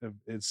ago.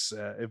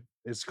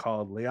 It's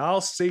called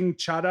Leal Singh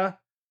Chadha.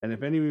 And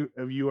if any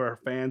of you are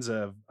fans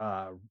of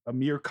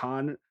Amir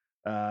Khan,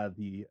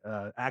 the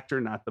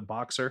actor, not the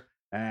boxer,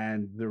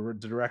 and the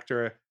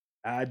director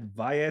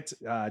Advayat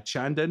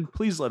Chandan.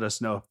 Please let us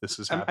know if this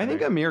is I happening.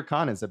 think Amir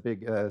Khan is a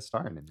big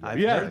star in it. I've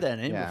Yeah. heard that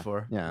name Yeah.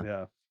 before. Yeah.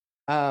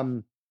 Yeah.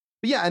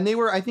 But yeah, and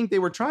I think they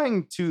were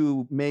trying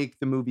to make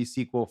the movie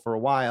sequel for a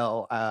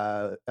while.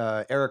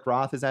 Eric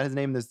Roth, is that his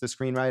name? The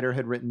screenwriter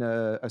had written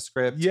a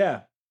script.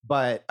 Yeah.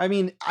 But I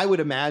mean, I would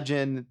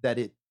imagine that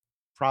it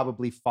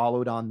probably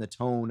followed on the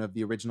tone of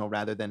the original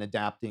rather than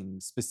adapting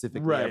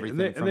specifically Right.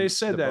 everything. And they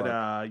said the that,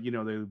 book.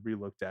 they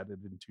relooked at it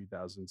in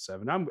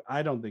 2007.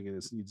 I don't think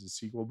this needs a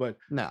sequel, but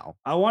No.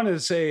 I wanted to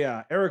say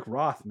Eric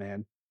Roth,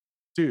 man.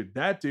 Dude,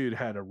 that dude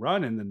had a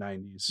run in the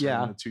 90s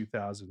Yeah. and the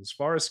 2000s.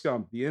 Forrest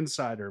Gump, The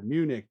Insider,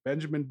 Munich,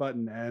 Benjamin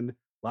Button, and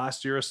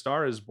last year A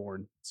Star is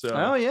Born. So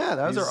Oh yeah,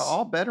 those are he's-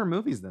 all better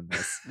movies than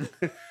this.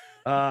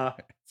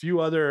 few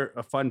other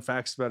fun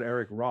facts about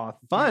Eric Roth.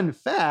 Fun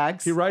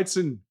facts. He writes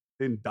in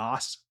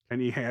DOS and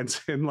he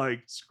hands in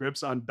like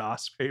scripts on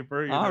DOS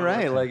paper. you All know?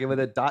 right, like with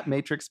a dot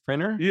matrix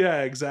printer.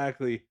 Yeah,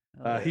 exactly.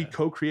 Oh, He yeah.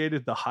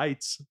 co-created The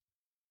Heights.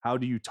 How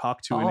do you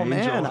talk to an Oh angel?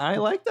 man, I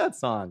like that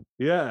song.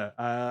 Yeah,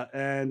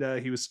 and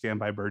he was scammed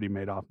by Bertie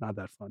Madoff. Not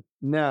that fun.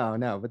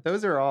 No, but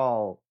those are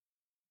all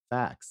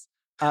facts.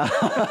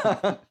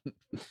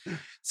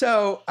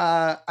 So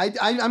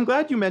I'm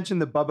glad you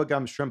mentioned the Bubba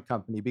Gump Shrimp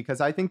Company,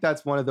 because I think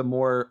that's one of the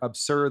more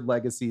absurd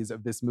legacies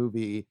of this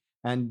movie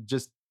and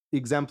just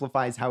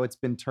exemplifies how it's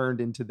been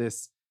turned into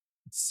this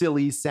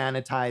silly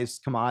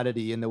sanitized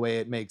commodity in the way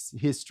it makes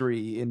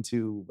history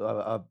into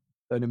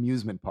an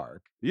amusement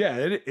park. Yeah,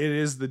 it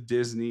is the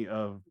Disney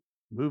of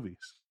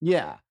movies,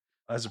 Yeah,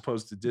 as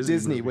opposed to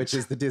Disney, which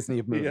is the Disney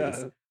of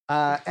movies.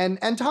 Yeah.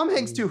 And Tom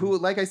Hanks too, who,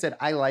 like I said,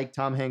 I like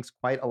Tom Hanks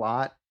quite a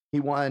lot. He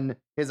won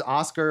his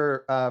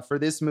Oscar for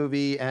this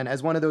movie, and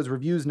as one of those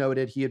reviews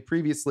noted, he had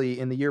previously,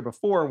 in the year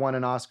before, won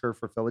an Oscar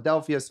for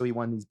Philadelphia, so he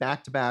won these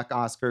back-to-back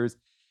Oscars.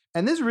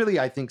 And this really,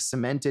 I think,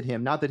 cemented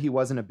him. Not that he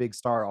wasn't a big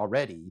star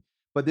already,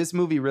 but this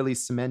movie really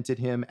cemented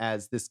him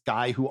as this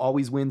guy who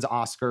always wins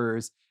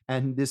Oscars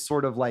and this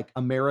sort of like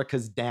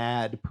America's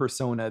dad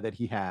persona that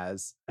he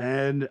has.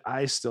 And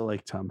I still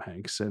like Tom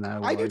Hanks, and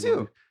I do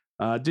too.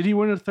 Did he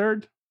win a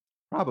third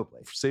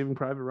Probably, for Saving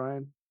Private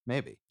Ryan?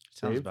 maybe.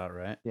 Sounds Dave? about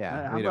right.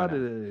 Yeah. How we don't about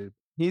know.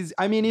 it?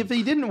 I mean, if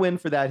he didn't win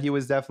for that, he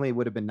would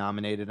have been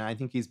nominated, and I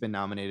think he's been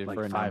nominated Like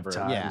for a 5 number.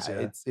 times,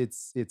 yeah.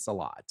 It's a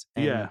lot.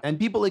 And, Yeah. and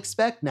people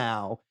expect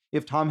now,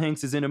 if Tom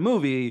Hanks is in a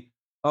movie,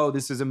 oh,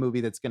 this is a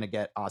movie that's going to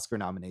get Oscar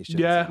nominations.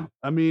 Yeah,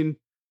 I mean,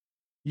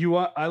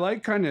 I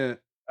like kind of.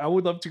 I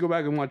would love to go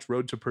back and watch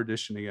Road to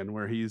Perdition again,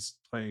 where he's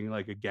playing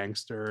like a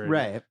gangster, and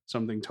Right.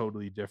 something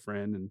totally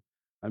different. And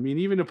I mean,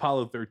 even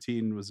Apollo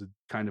 13 was a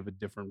kind of a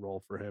different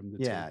role for him. To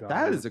Yeah, take on.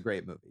 that is a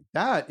great movie.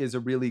 That is a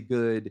really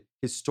good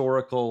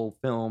historical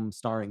film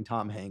starring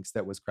Tom Hanks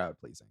that was crowd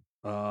pleasing.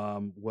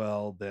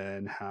 Well,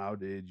 then, how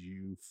did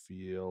you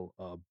feel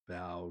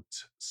about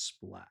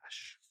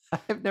Splash?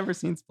 I've never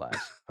seen Splash.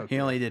 Okay. He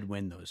only did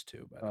win those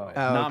two, by the Oh. way.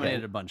 Oh, okay.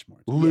 Nominated a bunch more.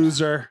 too.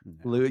 Loser,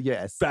 Yeah.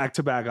 Yes.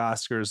 back-to-back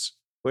Oscars.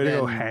 Way to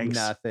go, Then Hanks.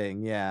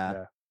 Nothing.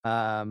 Yeah.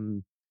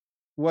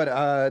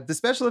 The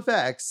special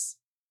effects,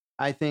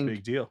 I think,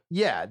 Big deal.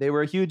 yeah, they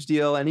were a huge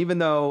deal. And even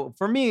though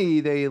for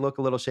me, they look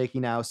a little shaky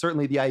now,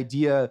 certainly the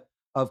idea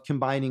of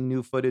combining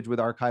new footage with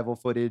archival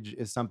footage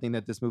is something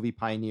that this movie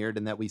pioneered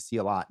and that we see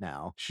a lot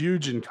now.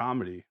 Huge in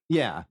comedy.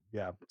 Yeah.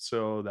 Yeah,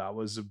 so that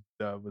was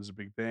a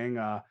big thing.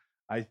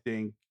 I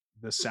think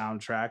the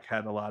soundtrack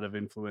had a lot of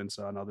influence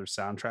on other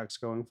soundtracks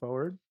going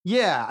forward.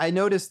 Yeah. I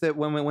noticed that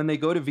when they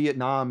go to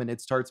Vietnam and it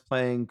starts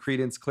playing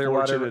Creedence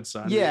Clearwater. Fortunate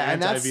Son, the Yeah.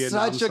 And that's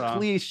anti-Vietnam such a song.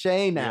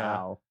 cliche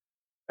now.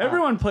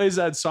 Everyone plays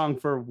that song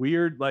for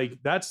weird, like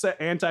that's the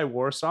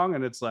anti-war song,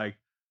 and it's like,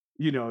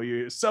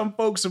 some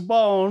folks are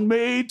born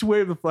made to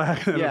wave the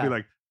flag, and Yeah. it'll be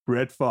like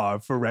Brett Favre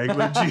for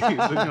Wrangler jeans, and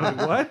you're like,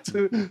 what?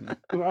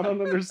 I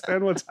don't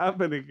understand what's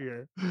happening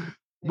here.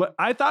 But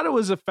I thought it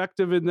was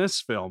effective in this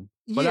film.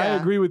 But I Yeah.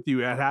 agree with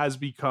you; it has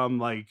become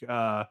like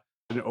an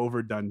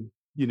overdone,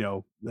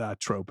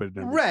 trope. And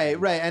everything.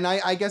 Right. And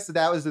I guess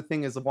that was the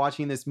thing, is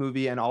watching this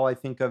movie and all I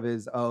think of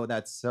is, oh,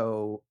 that's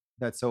so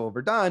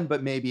overdone,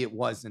 but maybe it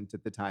wasn't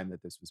at the time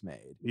that this was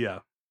made. Yeah.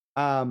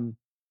 And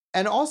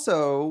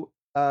also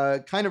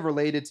kind of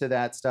related to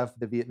that stuff,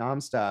 the Vietnam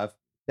stuff,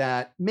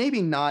 that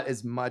maybe not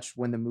as much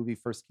when the movie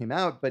first came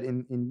out, but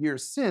in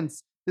years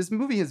since, this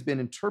movie has been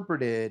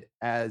interpreted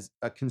as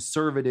a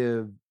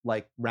conservative,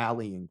 like,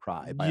 rallying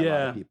cry by a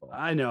lot of people.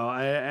 I know.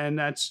 And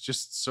that's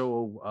just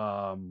so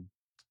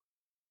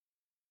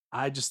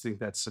I just think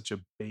that's such a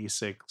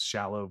basic,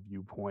 shallow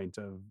viewpoint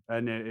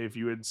and if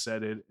you had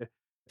said it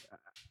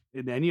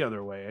in any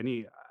other way,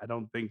 I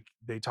don't think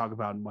they talk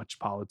about much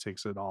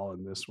politics at all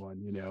in this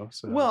one,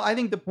 So Well, I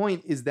think the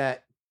point is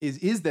that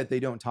that they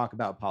don't talk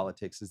about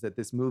politics, is that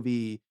this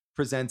movie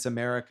presents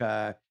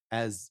America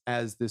as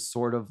this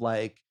sort of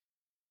like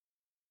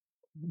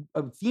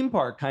a theme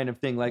park kind of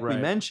thing, like we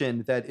Right.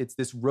 mentioned, that it's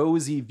this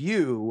rosy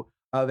view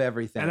of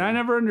everything. And I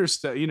never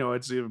understood,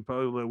 it's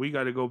probably, we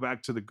got to go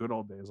back to the good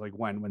old days, like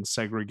when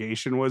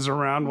segregation was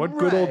around. What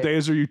good old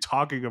days are you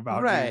talking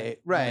about? Right.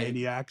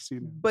 Maniacs.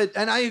 But,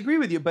 and I agree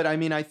with you, but I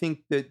mean, I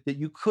think that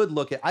you could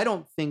look at, I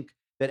don't think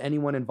that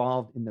anyone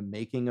involved in the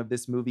making of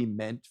this movie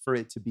meant for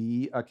it to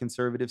be a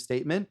conservative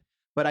statement.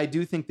 But I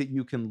do think that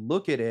you can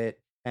look at it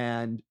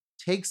and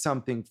take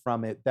something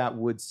from it that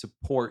would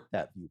support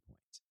that viewpoint.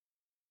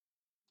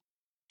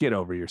 Get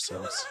over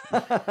yourselves.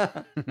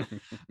 But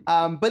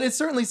it's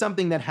certainly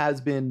something that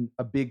has been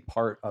a big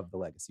part of the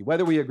legacy,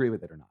 whether we agree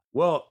with it or not.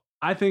 Well,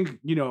 I think,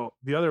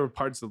 the other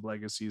parts of the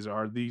legacies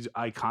are these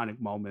iconic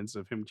moments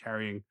of him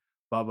carrying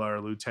Bubba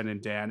or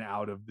Lieutenant Dan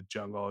out of the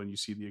jungle, and you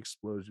see the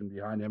explosion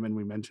behind him. And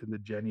we mentioned the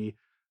Jenny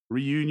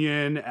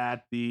reunion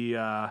at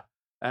the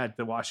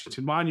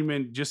Washington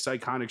Monument, just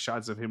iconic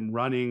shots of him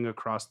running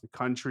across the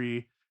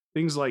country,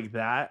 things like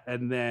that.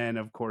 And then,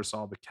 of course,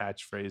 all the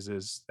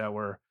catchphrases that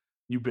were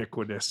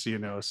ubiquitous,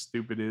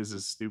 stupid is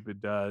as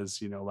stupid does,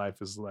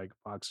 life is like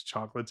a box of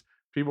chocolates.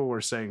 People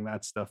were saying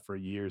that stuff for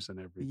years and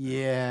everything.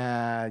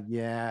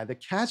 Yeah. The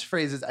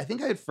catchphrases, I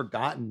think I had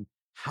forgotten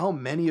how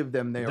many of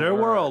them there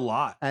were a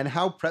lot. And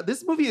how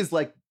this movie is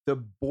like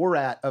the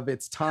Borat of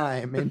its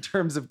time in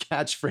terms of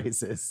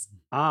catchphrases.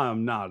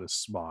 I'm not a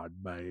smart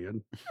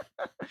man.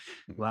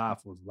 Life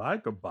was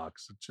like a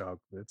box of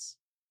chocolates.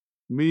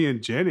 Me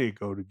and Jenny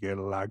go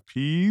together like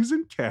peas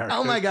and carrots.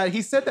 Oh my God.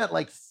 He said that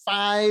like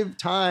 5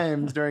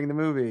 times during the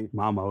movie.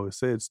 Mom always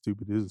said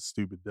stupid is as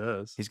stupid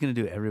does. He's going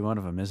to do every one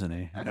of them, isn't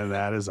he? And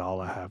that is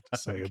all I have to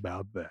say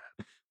about that.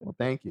 Well,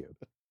 thank you.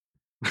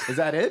 Is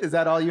that it? Is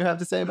that all you have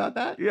to say about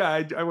that?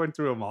 Yeah, I went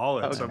through them all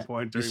at some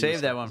point. You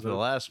saved that one for the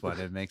last one.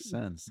 It makes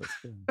sense. That's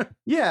good.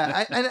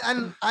 Yeah,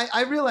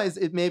 I realize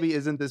it maybe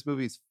isn't this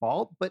movie's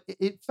fault, but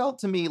it felt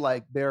to me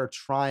like they're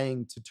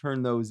trying to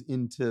turn those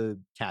into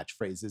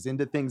catchphrases,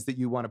 into things that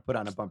you want to put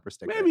on a bumper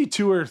sticker. Maybe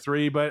 2 or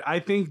 3, but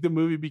I think the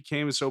movie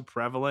became so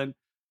prevalent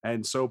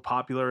and so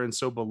popular and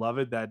so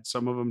beloved that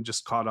some of them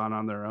just caught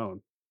on their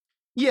own.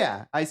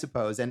 Yeah, I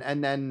suppose. And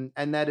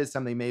that is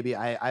something maybe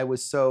I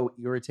was so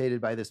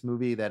irritated by this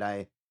movie that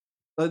I,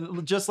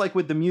 just like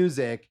with the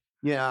music,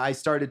 I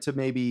started to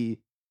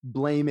maybe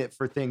blame it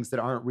for things that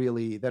aren't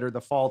really, that are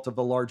the fault of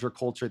the larger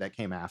culture that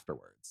came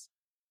afterwards.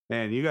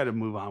 Man, you got to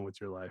move on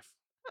with your life.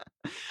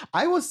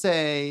 I will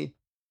say,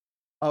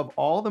 of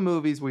all the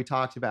movies we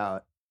talked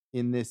about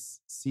in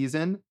this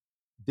season,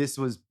 this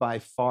was by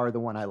far the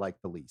one I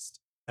liked the least.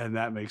 And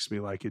that makes me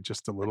like it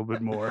just a little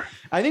bit more.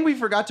 I think we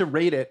forgot to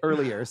rate it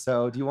earlier.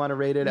 So do you want to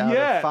rate it out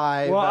of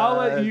 5 well, I'll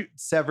let you...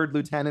 severed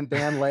Lieutenant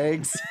Dan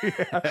legs?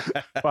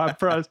 5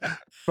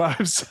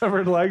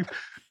 severed legs.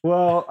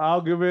 Well,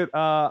 I'll give it,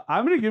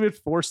 I'm going to give it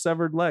 4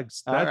 severed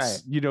legs.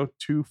 That's,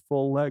 2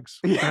 full legs.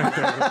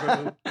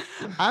 Yeah.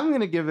 I'm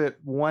going to give it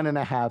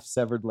 1.5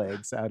 severed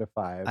legs out of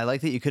 5. I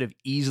like that you could have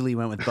easily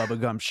went with Bubba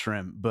Gump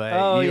Shrimp,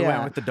 but you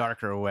went with the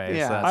darker way.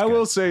 Yeah. So I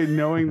will say,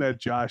 knowing that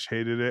Josh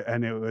hated it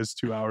and it was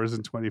 2 hours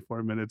and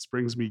 24 minutes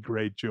brings me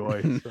great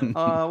joy. So.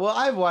 Well,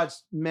 I've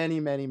watched many,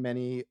 many,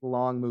 many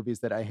long movies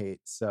that I hate.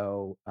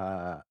 So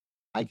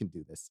I can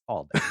do this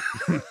all day.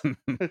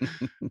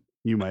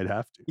 You might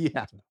have to.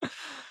 Yeah.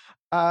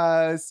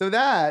 So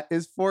that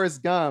is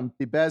Forrest Gump,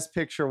 the Best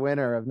Picture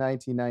winner of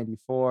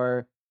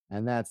 1994.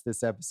 And that's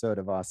this episode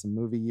of Awesome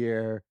Movie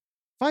Year.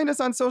 Find us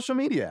on social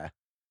media.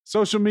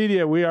 Social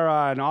media, we are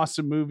on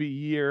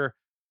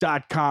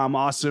awesomemovieyear.com,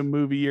 Awesome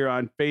Movie Year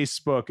on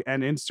Facebook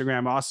and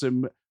Instagram,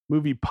 Awesome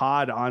Movie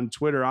Pod on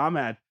Twitter. I'm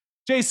at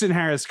Jason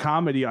Harris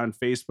Comedy on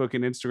Facebook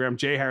and Instagram,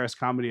 J Harris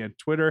Comedy on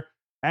Twitter,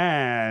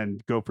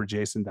 and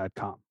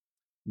goforjason.com.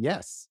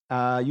 Yes.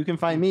 You can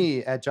find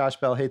me at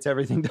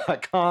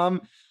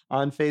joshbellhateseverything.com,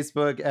 on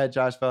Facebook at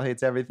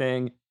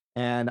joshbellhateseverything,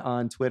 and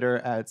on Twitter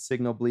at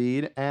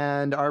signalbleed.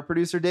 And our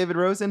producer, David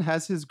Rosen,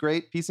 has his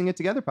great Piecing It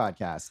Together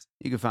podcast.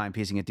 You can find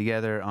Piecing It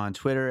Together on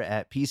Twitter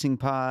at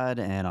PiecingPod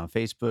and on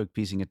Facebook,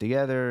 Piecing It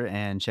Together,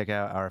 and check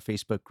out our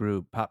Facebook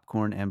group,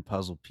 Popcorn and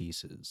Puzzle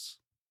Pieces.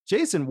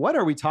 Jason, what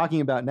are we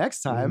talking about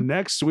next time?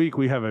 Next week,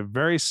 we have a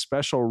very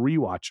special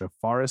rewatch of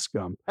Forrest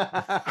Gump.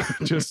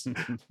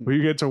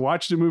 We get to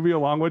watch the movie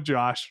along with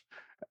Josh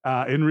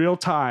in real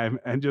time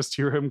and just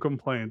hear him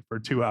complain for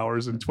 2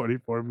 hours and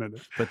 24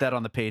 minutes. Put that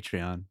on the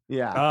Patreon.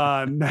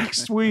 Yeah.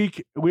 Next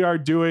week, we are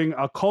doing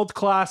a cult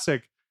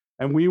classic,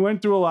 and we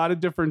went through a lot of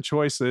different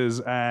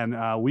choices,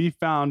 and we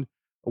found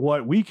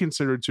what we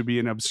consider to be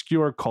an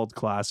obscure cult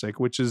classic,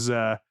 which is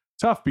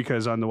tough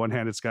because on the one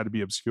hand, it's got to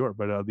be obscure,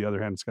 but on the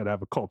other hand, it's got to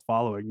have a cult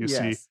following. You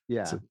see,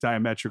 it's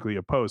diametrically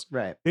opposed.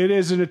 Right. It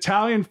is an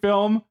Italian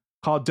film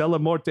called Della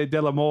Morte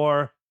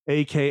dell'Amore,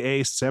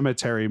 aka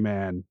Cemetery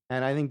Man.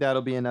 And I think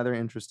that'll be another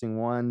interesting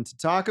one to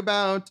talk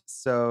about.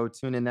 So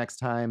tune in next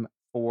time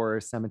for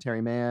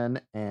Cemetery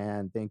Man.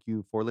 And thank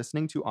you for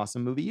listening to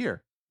Awesome Movie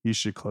Year. You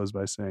should close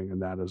by saying,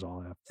 and that is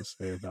all I have to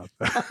say about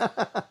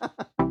that.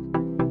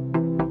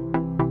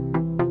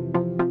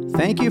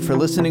 Thank you for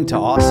listening to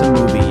Awesome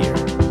Movie Year.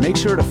 Make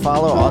sure to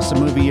follow Awesome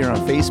Movie Year on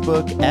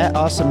Facebook, at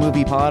Awesome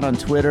Movie Pod on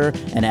Twitter,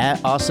 and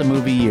at Awesome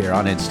Movie Year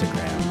on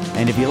Instagram.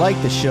 And if you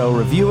like the show,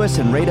 review us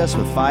and rate us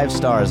with 5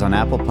 stars on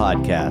Apple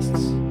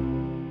Podcasts.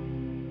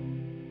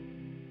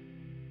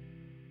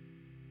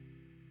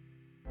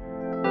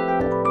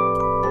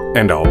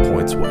 And all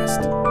points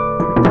west.